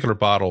particular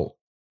bottle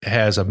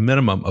has a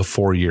minimum of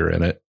 4-year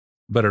in it,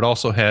 but it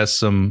also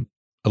has a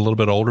little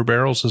bit older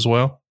barrels as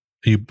well.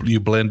 You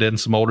blend in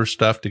some older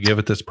stuff to give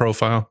it this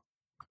profile.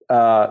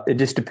 It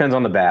just depends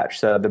on the batch.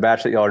 So the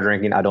batch that y'all are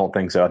drinking, I don't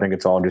think so. I think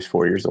it's all just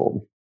 4 years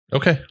old.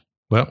 Okay.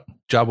 Well,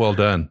 job well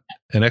done.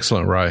 An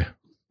excellent rye.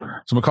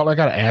 So McCall, I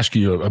got to ask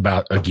you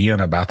about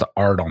the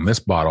art on this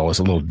bottle. Is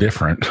a little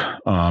different.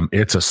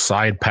 It's a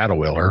side paddle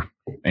wheeler,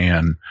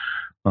 and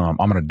I'm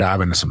going to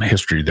dive into some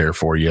history there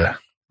for you,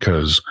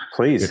 because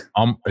please,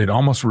 it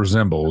almost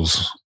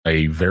resembles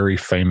a very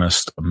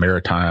famous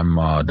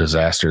maritime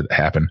disaster that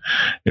happened.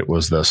 It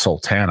was the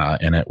Sultana,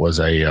 and it was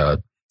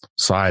a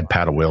side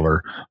paddle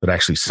wheeler that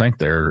actually sank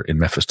there in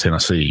Memphis,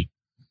 Tennessee.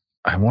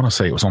 I want to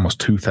say it was almost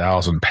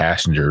 2,000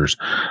 passengers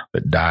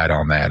that died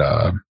on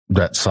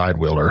that side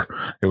wheeler.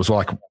 It was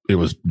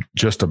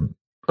just a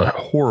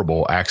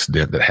horrible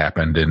accident that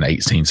happened in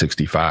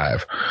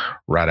 1865,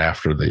 right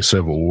after the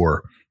Civil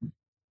War,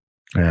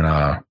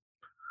 and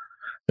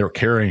they were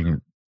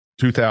carrying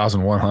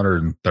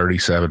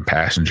 2,137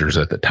 passengers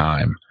at the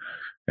time,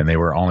 and they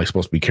were only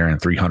supposed to be carrying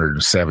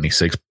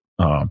 376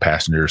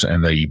 passengers,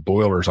 and the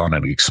boilers on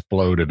it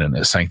exploded and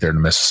it sank there in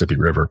the Mississippi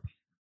River.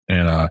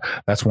 And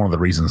that's one of the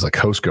reasons the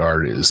Coast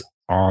Guard is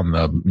on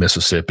the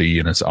Mississippi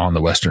and it's on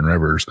the Western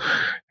rivers.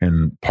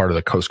 And part of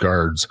the Coast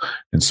Guard's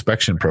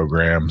inspection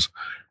programs,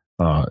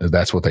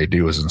 that's what they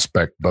do, is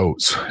inspect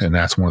boats. And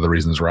that's one of the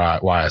reasons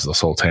why is the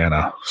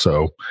Sultana.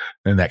 So,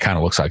 and that kind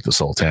of looks like the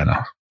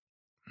Sultana.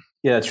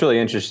 Yeah, it's really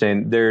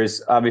interesting.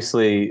 There's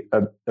obviously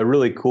a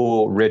really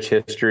cool, rich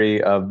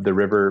history of the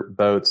river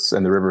boats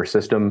and the river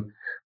system.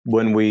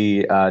 When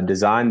we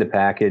designed the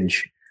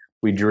package,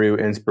 we drew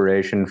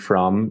inspiration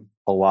from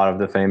a lot of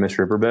the famous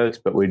river boats,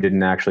 but we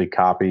didn't actually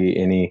copy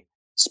any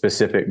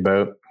specific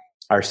boat.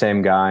 Our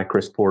same guy,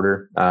 Chris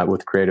Porter,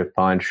 with Creative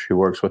Punch, who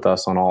works with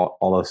us on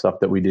all the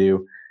stuff that we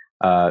do,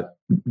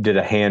 did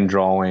a hand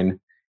drawing,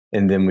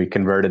 and then we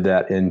converted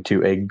that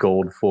into a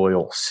gold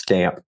foil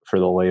stamp for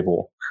the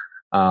label.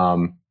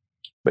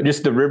 But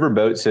just the river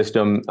boat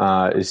system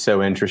is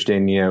so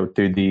interesting,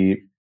 through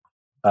the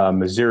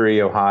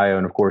Missouri, Ohio,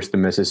 and of course the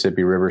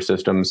Mississippi River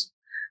systems.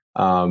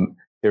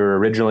 They were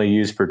originally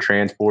used for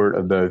transport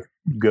of both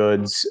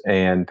goods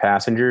and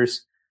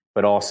passengers,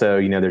 but also,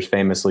 there's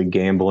famously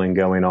gambling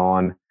going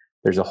on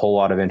There's a whole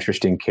lot of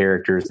interesting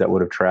characters that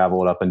would have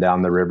traveled up and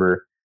down the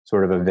river,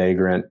 sort of a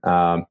vagrant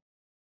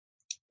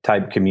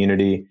type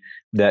community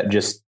that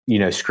just,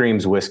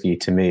 screams whiskey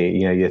to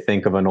me. You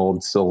think of an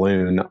old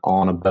saloon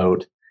on a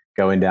boat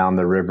going down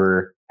the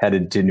river,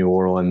 headed to New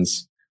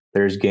Orleans.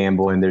 There's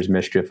gambling, there's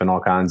mischief and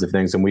all kinds of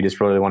things. And we just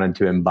really wanted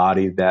to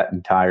embody that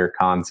entire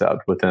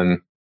concept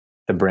within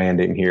the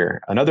branding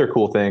here. Another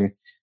cool thing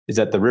is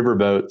that the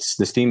riverboats,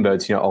 the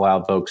steamboats,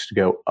 allowed folks to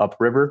go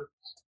upriver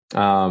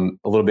a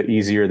little bit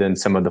easier than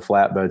some of the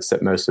flatboats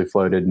that mostly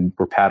floated and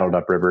were paddled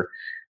upriver.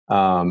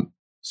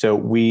 So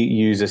we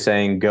use a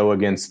saying, go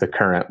against the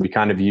current. We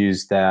kind of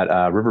use that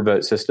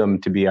riverboat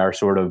system to be our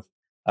sort of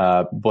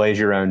blaze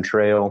your own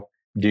trail,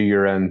 do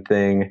your own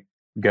thing,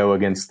 go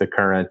against the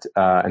current.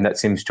 And that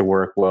seems to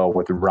work well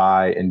with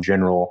rye in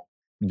general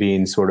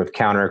being sort of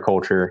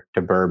counterculture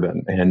to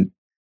bourbon. And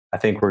I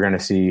think we're going to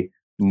see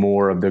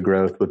more of the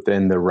growth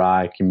within the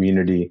rye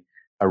community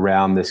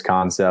around this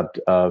concept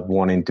of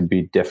wanting to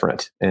be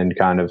different and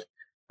kind of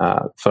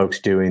folks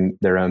doing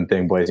their own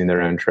thing, blazing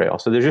their own trail.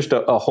 So there's just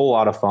a whole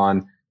lot of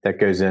fun that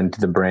goes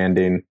into the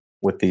branding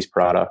with these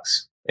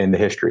products and the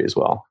history as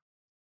well.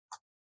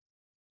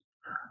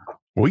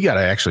 We got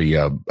actually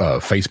a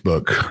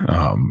Facebook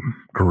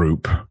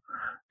group,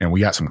 and we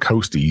got some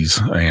coasties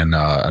and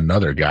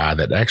another guy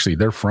that actually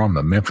they're from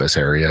the Memphis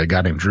area, a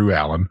guy named Drew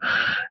Allen.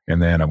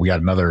 And then we got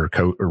another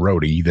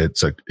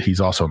roadie he's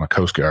also in the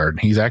Coast Guard.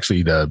 He's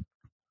actually the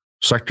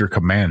sector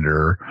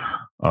commander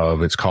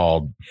of, it's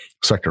called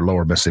Sector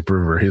Lower Mississippi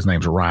River. His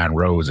name's Ryan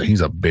Rose, and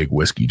he's a big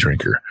whiskey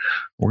drinker.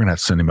 We're going to have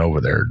to send him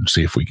over there and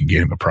see if we can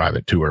get him a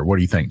private tour. What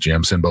do you think,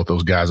 Jim? Send both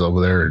those guys over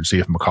there and see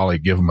if Macaulay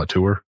give them a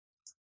tour?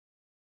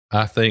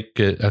 I think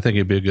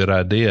it'd be a good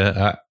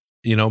idea.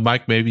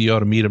 Mike, maybe you ought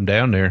to meet him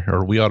down there,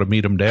 or we ought to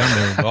meet him down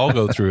there and we'll all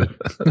go through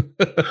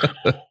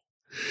it.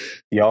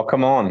 Y'all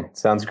come on.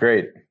 Sounds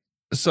great.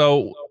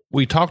 So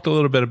we talked a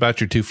little bit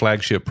about your two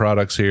flagship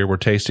products here. We're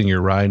tasting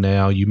your rye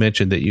now. You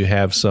mentioned that you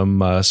have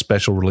some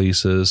special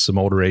releases, some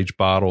older age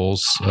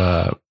bottles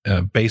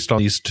based on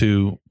these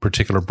two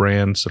particular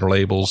brands or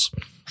labels.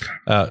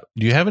 Do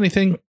you have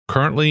anything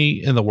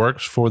currently in the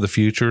works for the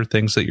future,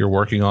 things that you're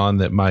working on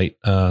that might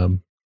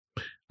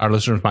our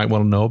listeners might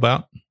want to know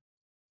about?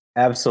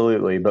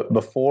 Absolutely. But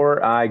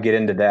before I get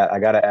into that, I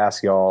got to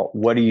ask y'all,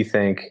 what do you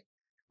think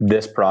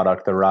this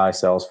product, the rye,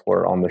 sells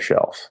for on the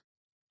shelf?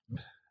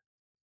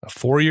 A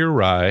 4-year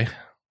rye,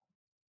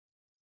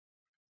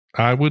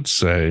 I would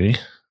say.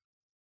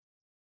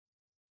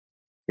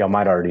 Y'all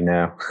might already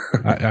know.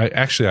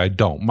 I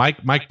don't.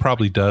 Mike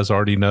probably does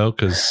already know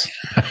because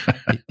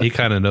he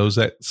kind of knows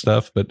that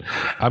stuff. But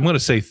I'm going to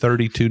say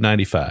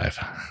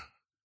 $32.95.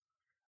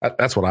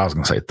 That's what I was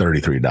going to say.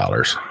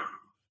 $33.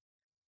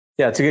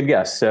 Yeah, it's a good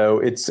guess. So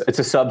it's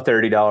a sub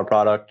 $30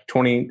 product,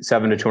 $27 to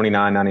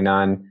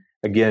 $29.99.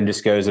 Again,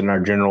 just goes in our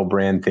general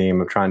brand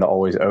theme of trying to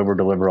always over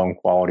deliver on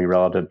quality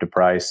relative to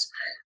price.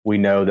 We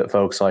know that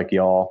folks like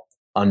y'all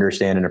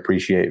understand and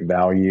appreciate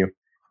value.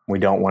 We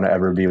don't want to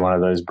ever be one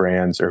of those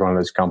brands or one of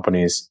those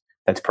companies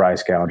that's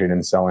price gouging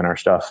and selling our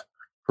stuff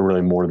for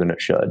really more than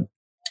it should.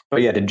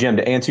 But yeah, Jim,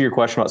 to answer your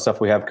question about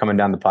stuff we have coming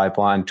down the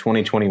pipeline,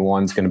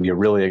 2021 is going to be a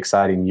really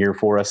exciting year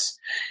for us.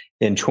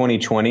 In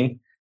 2020,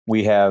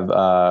 we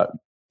have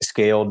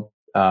scaled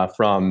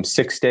from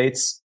 6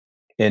 states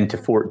into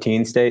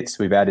 14 states.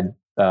 We've added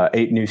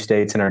 8 new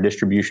states in our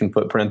distribution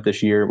footprint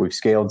this year. We've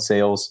scaled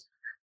sales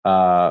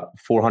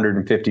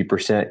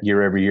 450%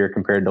 year over year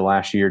compared to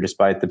last year,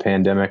 despite the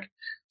pandemic.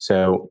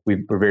 So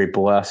we're very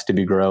blessed to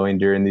be growing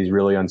during these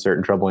really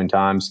uncertain, troubling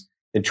times.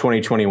 In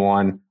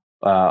 2021,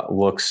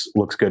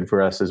 looks good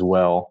for us as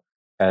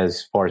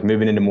far as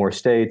moving into more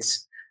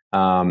states,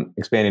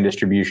 expanding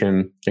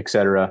distribution, et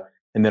cetera,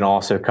 and then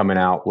also coming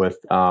out with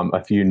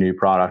a few new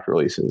product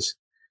releases.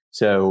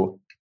 So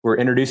we're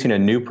introducing a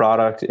new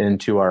product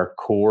into our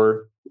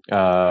core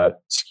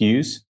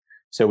SKUs.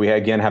 So we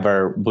again have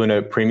our Blue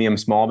Note Premium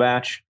Small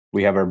Batch,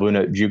 we have our Blue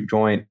Note Juke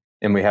Joint,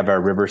 and we have our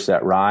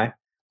Riverset Rye.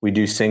 We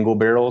do single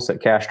barrels at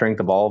cash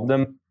strength of all of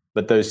them,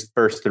 but those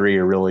first 3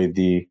 are really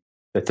the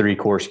 3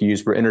 core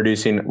SKUs. We're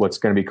introducing what's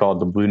going to be called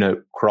the Blue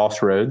Note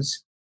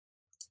Crossroads,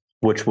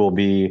 which will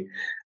be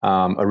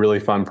a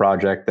really fun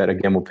project that,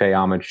 again, will pay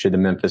homage to the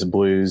Memphis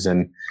Blues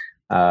and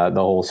the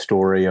whole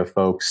story of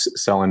folks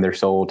selling their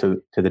soul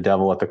to the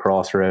devil at the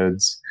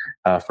crossroads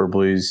for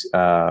blues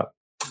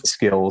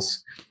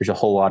skills. There's a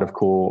whole lot of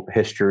cool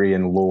history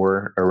and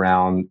lore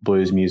around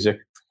blues music.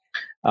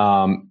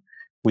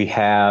 We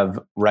have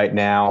right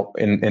now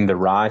in the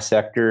rye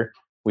sector,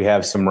 we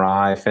have some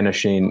rye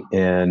finishing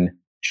in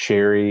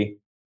sherry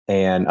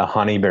and a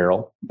honey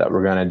barrel that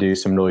we're going to do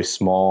some really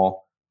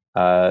small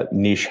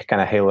niche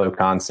kind of halo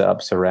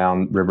concepts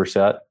around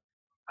Riverset.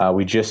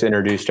 We just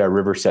introduced our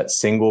Riverset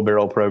single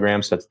barrel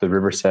program. So that's the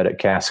Riverset at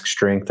cask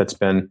strength that's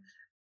been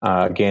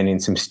gaining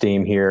some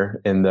steam here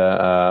in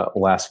the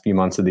last few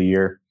months of the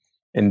year.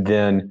 And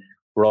then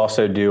we're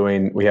also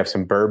we have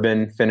some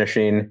bourbon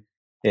finishing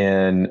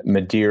in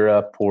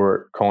Madeira,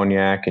 port,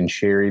 cognac, and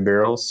sherry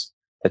barrels.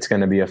 That's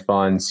going to be a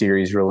fun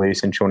series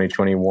release in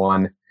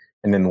 2021.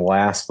 And then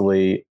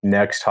lastly,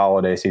 next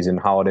holiday season,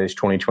 holidays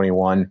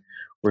 2021,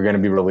 we're going to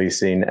be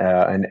releasing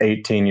an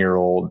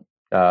 18-year-old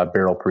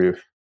barrel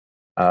proof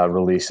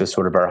release as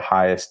sort of our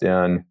highest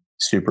end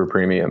super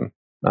premium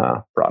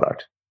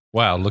product.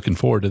 Wow, looking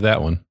forward to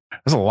that one.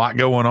 There's a lot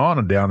going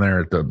on down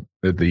there at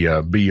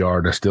the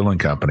BR Distilling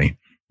Company.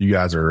 You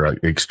guys are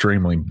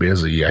extremely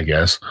busy, I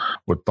guess,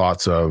 with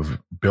thoughts of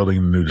building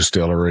a new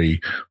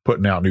distillery,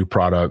 putting out new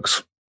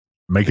products,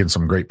 making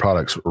some great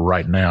products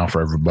right now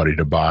for everybody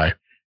to buy.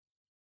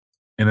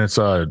 And it's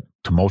a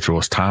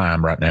tumultuous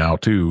time right now,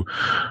 too,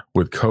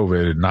 with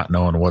COVID and not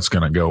knowing what's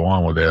going to go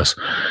on with this.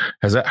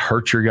 Has that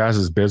hurt your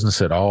guys'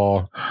 business at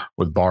all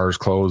with bars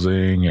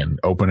closing and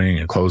opening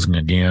and closing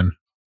again?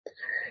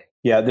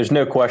 Yeah, there's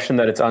no question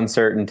that it's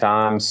uncertain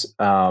times.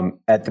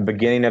 At the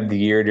beginning of the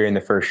year, during the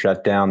first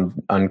shutdown,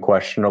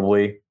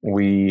 unquestionably,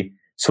 we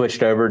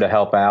switched over to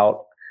help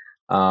out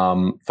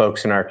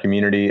folks in our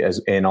community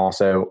and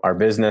also our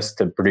business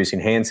to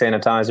producing hand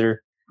sanitizer.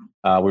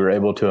 We were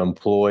able to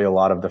employ a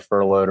lot of the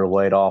furloughed or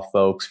laid off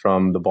folks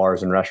from the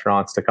bars and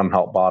restaurants to come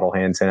help bottle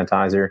hand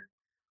sanitizer.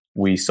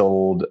 We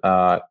sold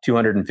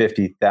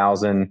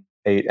 250,000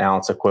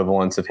 8-ounce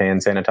equivalents of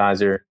hand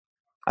sanitizer.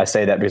 I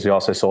say that because we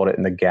also sold it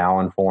in the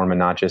gallon form and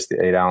not just the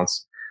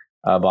 8-ounce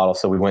bottle.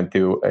 So we went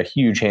through a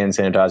huge hand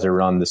sanitizer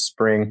run this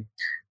spring.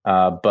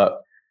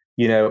 But,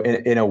 you know,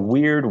 in a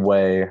weird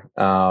way,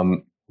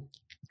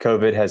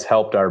 COVID has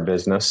helped our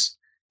business.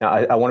 Now,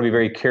 I want to be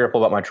very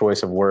careful about my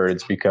choice of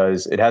words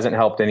because it hasn't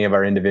helped any of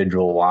our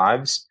individual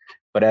lives.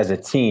 But as a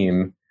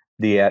team,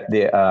 the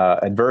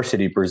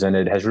adversity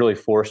presented has really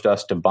forced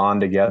us to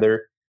bond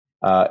together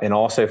and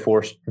also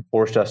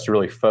forced us to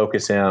really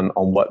focus in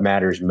on what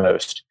matters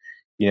most.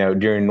 You know,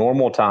 during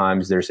normal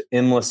times, there's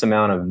endless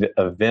amount of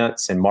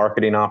events and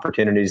marketing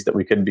opportunities that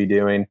we could be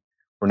doing.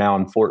 We're now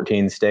in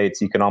 14 states.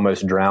 You can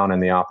almost drown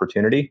in the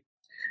opportunity.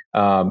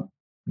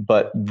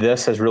 But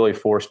this has really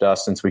forced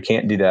us, since we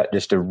can't do that,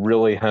 just to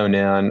really hone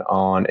in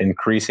on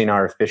increasing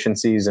our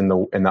efficiencies in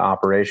the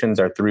operations,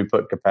 our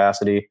throughput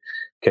capacity,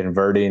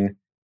 converting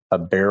a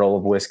barrel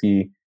of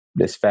whiskey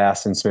as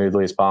fast and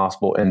smoothly as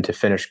possible into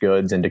finished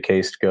goods, into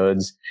cased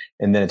goods.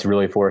 And then it's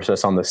really forced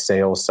us on the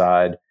sales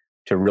side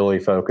to really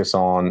focus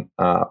on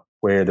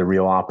where the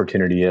real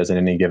opportunity is in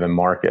any given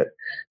market.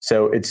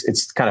 So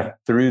it's kind of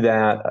through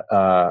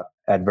that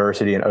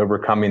adversity and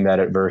overcoming that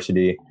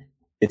adversity,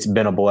 it's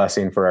been a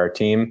blessing for our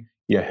team.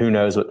 Yeah, who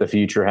knows what the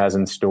future has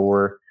in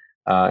store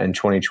in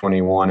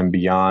 2021 and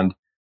beyond.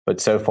 But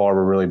so far,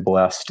 we're really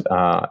blessed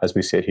as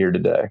we sit here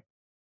today.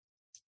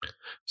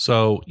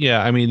 So,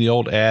 yeah, I mean, the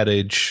old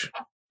adage,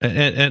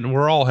 and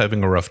we're all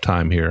having a rough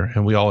time here,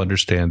 and we all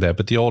understand that.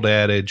 But the old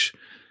adage,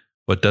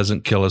 what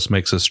doesn't kill us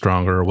makes us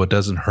stronger. What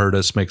doesn't hurt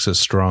us makes us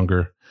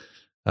stronger.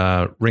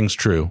 Rings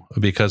true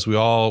because we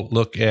all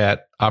look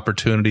at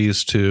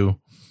opportunities to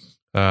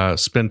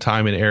spend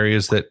time in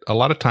areas that a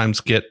lot of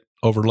times get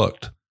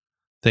overlooked.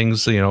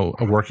 Things, you know,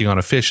 working on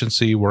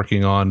efficiency,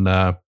 working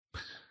on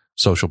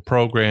social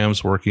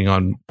programs, working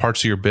on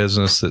parts of your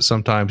business that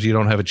sometimes you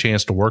don't have a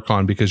chance to work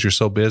on because you're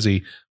so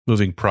busy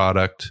moving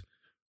product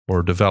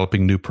or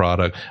developing new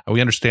product. And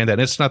we understand that.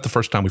 And it's not the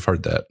first time we've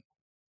heard that.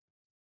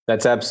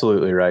 That's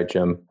absolutely right,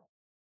 Jim.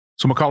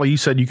 So, Macaulay, you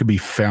said you could be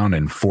found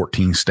in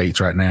 14 states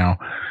right now.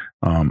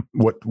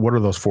 What are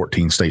those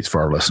 14 states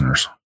for our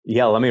listeners?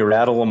 Yeah, let me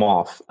rattle them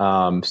off.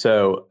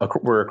 So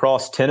we're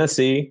across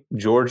Tennessee,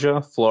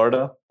 Georgia,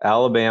 Florida,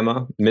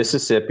 Alabama,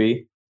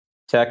 Mississippi,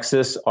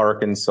 Texas,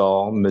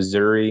 Arkansas,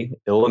 Missouri,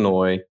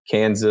 Illinois,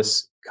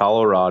 Kansas,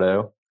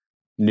 Colorado,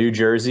 New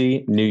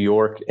Jersey, New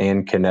York,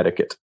 and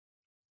Connecticut.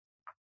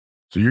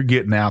 So you're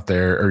getting out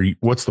there.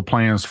 What's the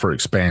plans for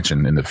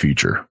expansion in the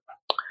future?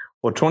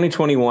 Well,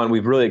 2021,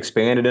 we've really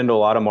expanded into a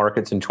lot of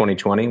markets in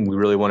 2020. We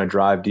really want to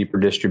drive deeper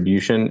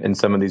distribution in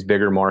some of these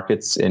bigger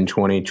markets in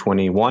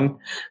 2021.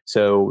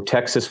 So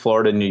Texas,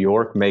 Florida, New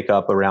York make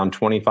up around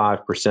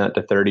 25%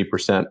 to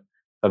 30%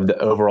 of the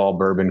overall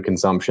bourbon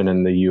consumption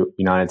in the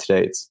United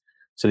States.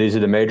 So these are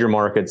the major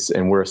markets,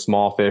 and we're a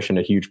small fish in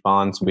a huge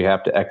pond. So we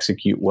have to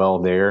execute well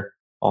there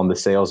on the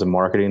sales and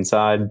marketing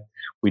side.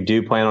 We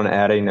do plan on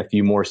adding a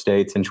few more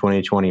states in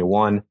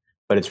 2021.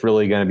 But it's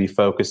really going to be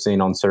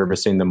focusing on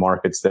servicing the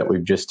markets that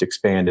we've just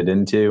expanded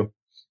into.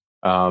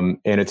 And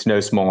it's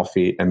no small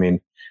feat. I mean,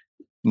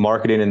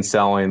 marketing and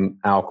selling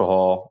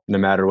alcohol, no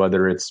matter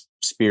whether it's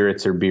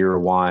spirits or beer or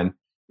wine,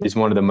 is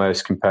one of the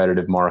most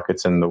competitive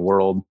markets in the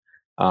world.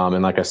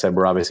 And like I said,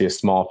 we're obviously a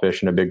small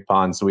fish in a big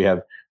pond. So we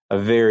have a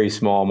very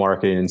small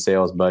marketing and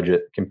sales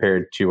budget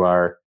compared to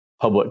our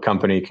public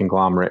company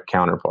conglomerate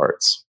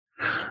counterparts.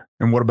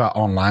 And what about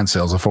online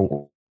sales? If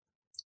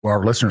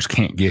our listeners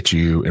can't get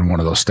you in one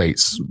of those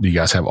states, do you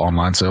guys have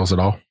online sales at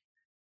all?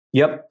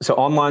 Yep. So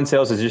online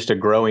sales is just a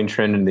growing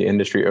trend in the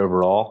industry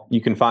overall. You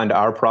can find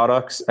our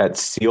products at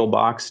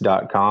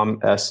sealbox.com,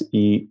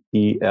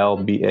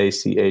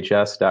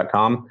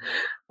 seelbachs.com.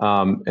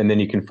 And then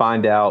you can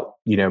find out,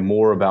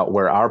 more about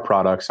where our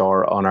products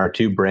are on our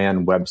two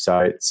brand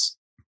websites,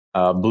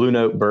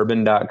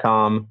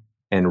 bluenotebourbon.com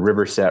and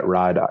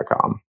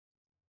riversetrye.com.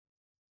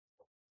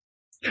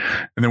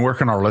 And then where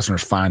can our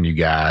listeners find you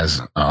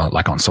guys,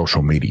 like on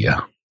social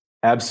media?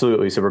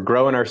 Absolutely. So we're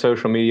growing our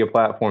social media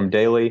platform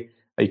daily.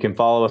 You can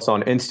follow us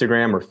on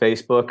Instagram or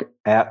Facebook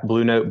at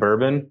Blue Note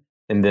Bourbon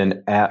and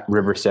then at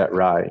Riverset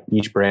Rye.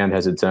 Each brand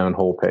has its own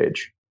whole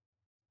page.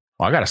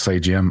 Well, I got to say,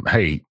 Jim,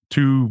 hey,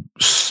 2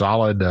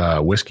 solid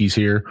whiskeys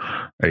here,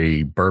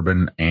 a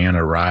bourbon and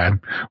a rye,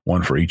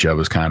 one for each of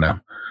us kind of.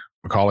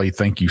 Macaulay,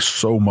 thank you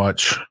so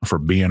much for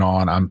being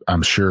on.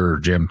 I'm sure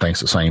Jim thinks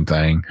the same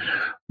thing.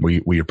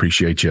 We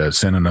appreciate you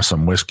sending us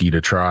some whiskey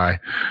to try.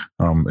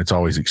 It's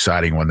always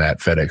exciting when that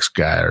FedEx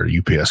guy or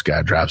UPS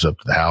guy drives up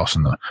to the house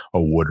and the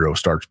old Woodrow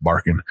starts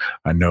barking.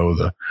 I know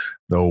the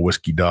old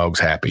whiskey dog's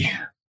happy.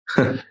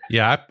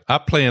 Yeah, I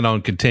plan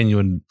on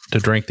continuing to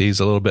drink these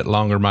a little bit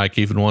longer, Mike,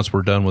 even once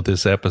we're done with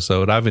this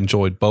episode. I've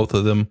enjoyed both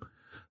of them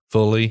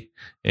fully.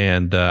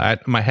 And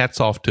my hat's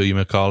off to you,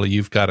 Macaulay.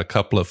 You've got a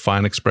couple of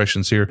fine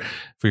expressions here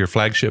for your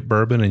flagship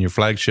bourbon and your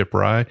flagship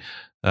rye.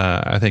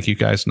 I think you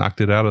guys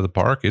knocked it out of the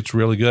park. It's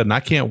really good. And I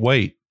can't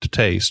wait to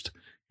taste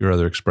your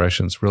other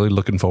expressions. Really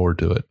looking forward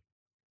to it.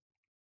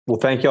 Well,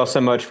 thank you all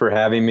so much for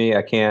having me.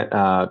 I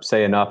can't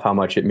say enough how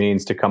much it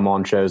means to come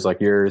on shows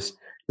like yours,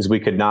 because we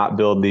could not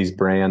build these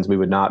brands. We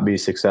would not be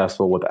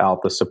successful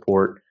without the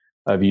support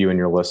of you and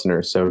your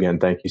listeners. So again,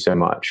 thank you so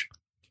much.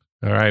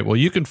 All right. Well,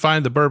 you can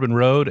find The Bourbon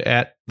Road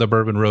at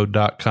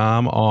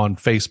thebourbonroad.com on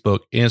Facebook,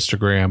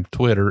 Instagram,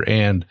 Twitter,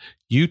 and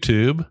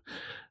YouTube.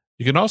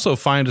 You can also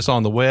find us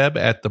on the web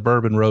at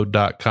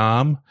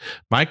thebourbonroad.com.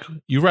 Mike,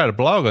 you write a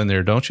blog on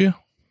there, don't you?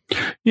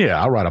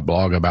 Yeah, I write a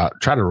blog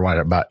try to write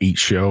about each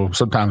show.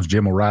 Sometimes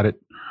Jim will write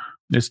it.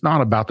 It's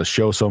not about the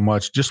show so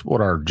much, just what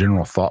our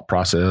general thought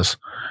process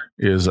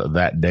is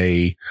that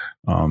day.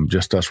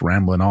 Just us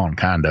rambling on,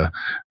 kind of.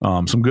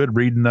 Some good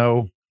reading,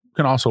 though. You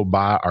can also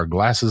buy our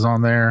glasses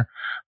on there.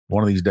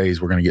 One of these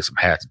days, we're going to get some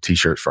hats and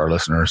T-shirts for our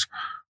listeners.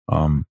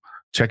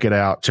 Check it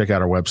out. Check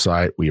out our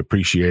website. We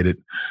appreciate it.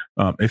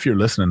 If you're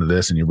listening to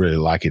this and you really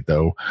like it,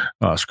 though,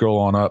 scroll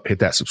on up, hit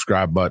that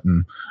subscribe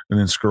button, and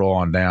then scroll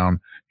on down,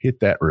 hit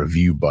that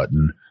review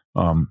button.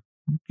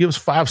 Give us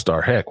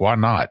 5-star. Heck, why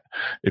not?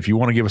 If you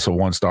want to give us a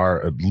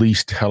 1-star, at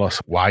least tell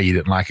us why you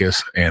didn't like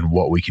us and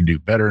what we can do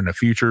better in the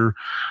future.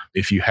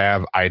 If you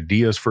have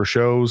ideas for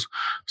shows,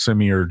 send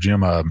me or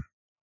Jim a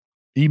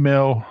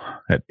email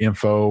at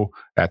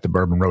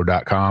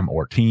info@thebourbonroad.com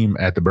or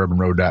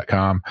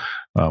team@thebourbonroad.com.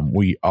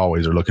 We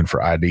always are looking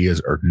for ideas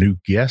or new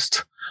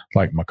guests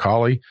like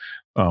Macaulay.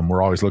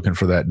 We're always looking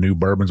for that new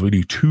bourbons. We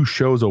do 2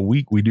 shows a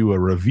week. We do a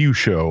review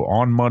show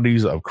on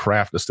Mondays of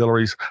craft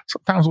distilleries.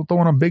 Sometimes we'll throw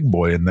in a big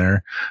boy in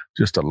there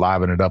just to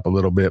liven it up a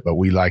little bit, but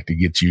we like to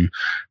get you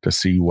to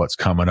see what's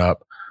coming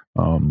up.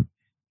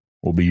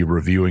 We'll be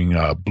reviewing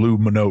Blue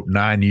Note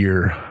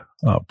 9-year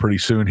pretty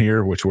soon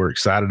here, which we're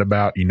excited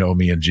about. You know,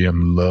 me and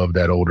Jim love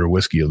that older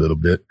whiskey a little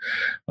bit.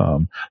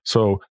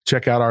 So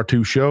check out our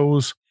 2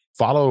 shows.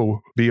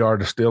 Follow BR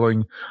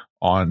Distilling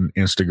on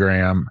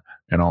Instagram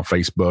and on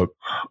Facebook.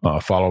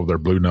 Follow their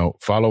Blue Note,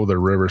 follow their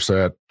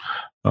Riverset,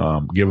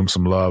 give them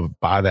some love,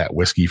 buy that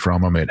whiskey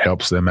from them. It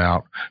helps them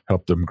out,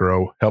 help them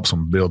grow, helps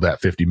them build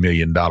that $50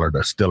 million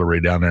distillery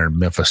down there in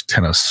Memphis,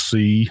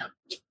 Tennessee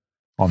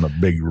on the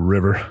big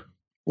river.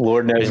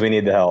 Lord knows we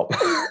need the help.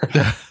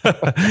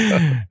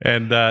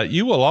 And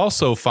you will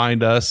also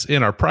find us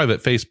in our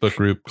private Facebook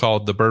group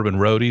called the Bourbon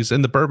Roadies.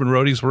 And the Bourbon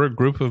Roadies, we're a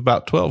group of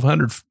about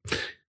 1,200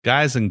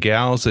 guys and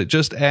gals that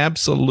just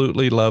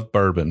absolutely love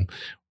bourbon.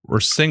 We're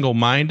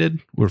single-minded.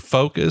 We're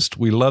focused.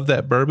 We love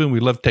that bourbon. We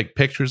love to take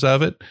pictures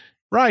of it.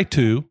 Rye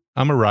too.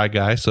 I'm a rye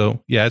guy,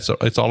 so yeah,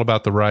 it's all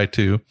about the rye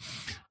too.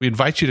 We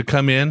invite you to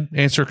come in,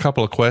 answer a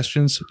couple of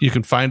questions. You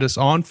can find us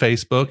on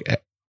Facebook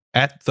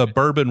at the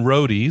Bourbon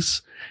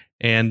Roadies,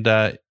 and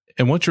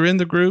once you're in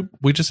the group,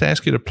 we just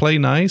ask you to play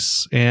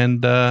nice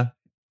and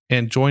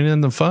join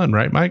in the fun,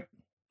 right, Mike?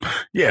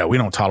 Yeah, we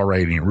don't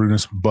tolerate any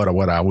rudeness, but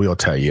what I will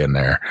tell you in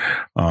there,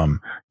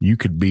 you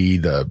could be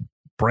the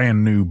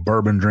brand new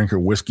bourbon drinker,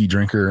 whiskey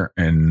drinker,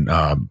 and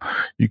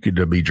you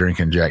could be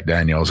drinking Jack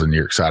Daniels and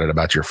you're excited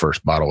about your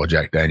first bottle of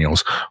Jack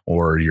Daniels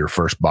or your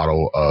first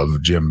bottle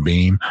of Jim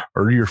Beam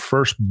or your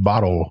first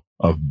bottle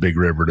of Big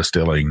River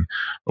Distilling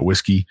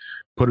whiskey.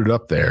 Put it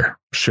up there,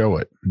 show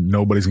it.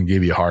 Nobody's going to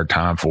give you a hard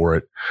time for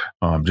it.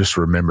 Just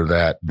remember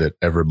that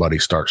everybody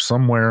starts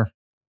somewhere.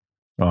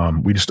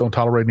 We just don't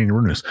tolerate any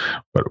rudeness,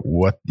 but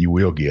what you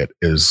will get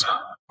is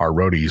our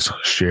roadies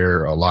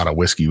share a lot of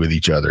whiskey with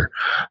each other.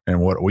 And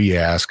what we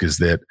ask is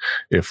that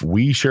if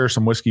we share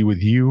some whiskey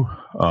with you,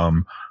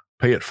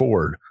 pay it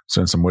forward,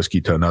 send some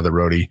whiskey to another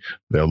roadie.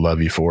 They'll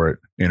love you for it.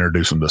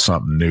 Introduce them to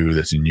something new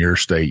that's in your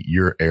state,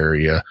 your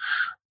area,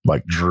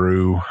 like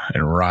Drew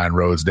and Ryan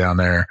Rhodes down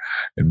there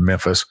in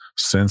Memphis.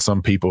 Send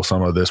some people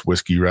some of this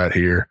whiskey right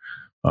here.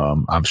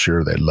 I'm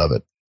sure they'd love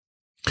it.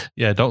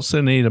 Yeah, don't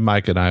send any to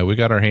Mike and I. We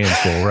got our hands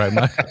full, right,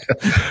 Mike?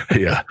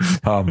 Yeah,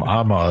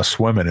 I'm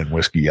swimming in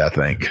whiskey, I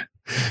think.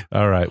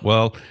 All right.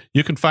 Well,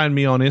 you can find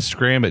me on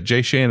Instagram at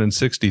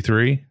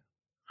jshannon63.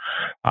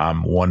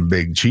 I'm One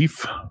Big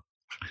Chief.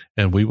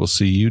 And we will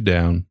see you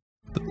down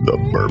the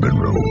Bourbon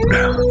Road.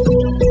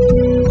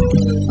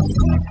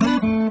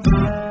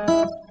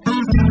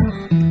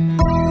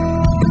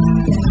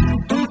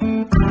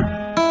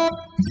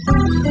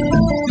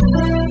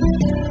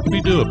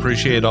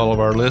 appreciate all of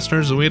our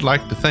listeners, and we'd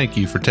like to thank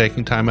you for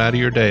taking time out of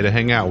your day to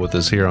hang out with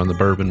us here on the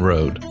Bourbon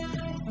Road.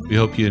 We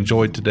hope you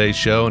enjoyed today's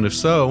show, and if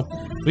so,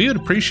 we would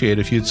appreciate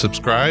if you'd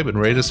subscribe and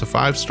rate us a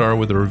 5-star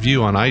with a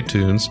review on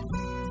iTunes.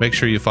 Make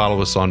sure you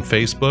follow us on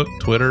Facebook,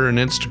 Twitter, and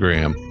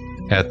Instagram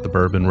at the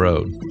Bourbon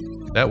Road.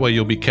 That way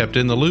you'll be kept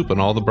in the loop on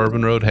all the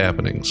Bourbon Road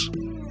happenings.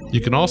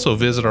 You can also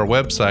visit our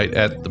website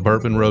at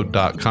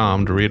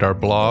thebourbonroad.com to read our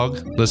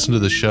blog, listen to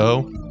the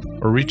show,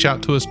 or reach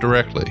out to us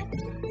directly.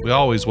 We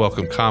always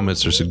welcome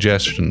comments or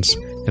suggestions,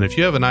 and if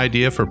you have an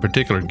idea for a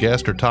particular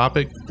guest or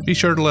topic, be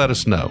sure to let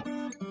us know.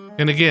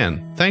 And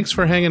again, thanks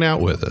for hanging out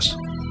with us.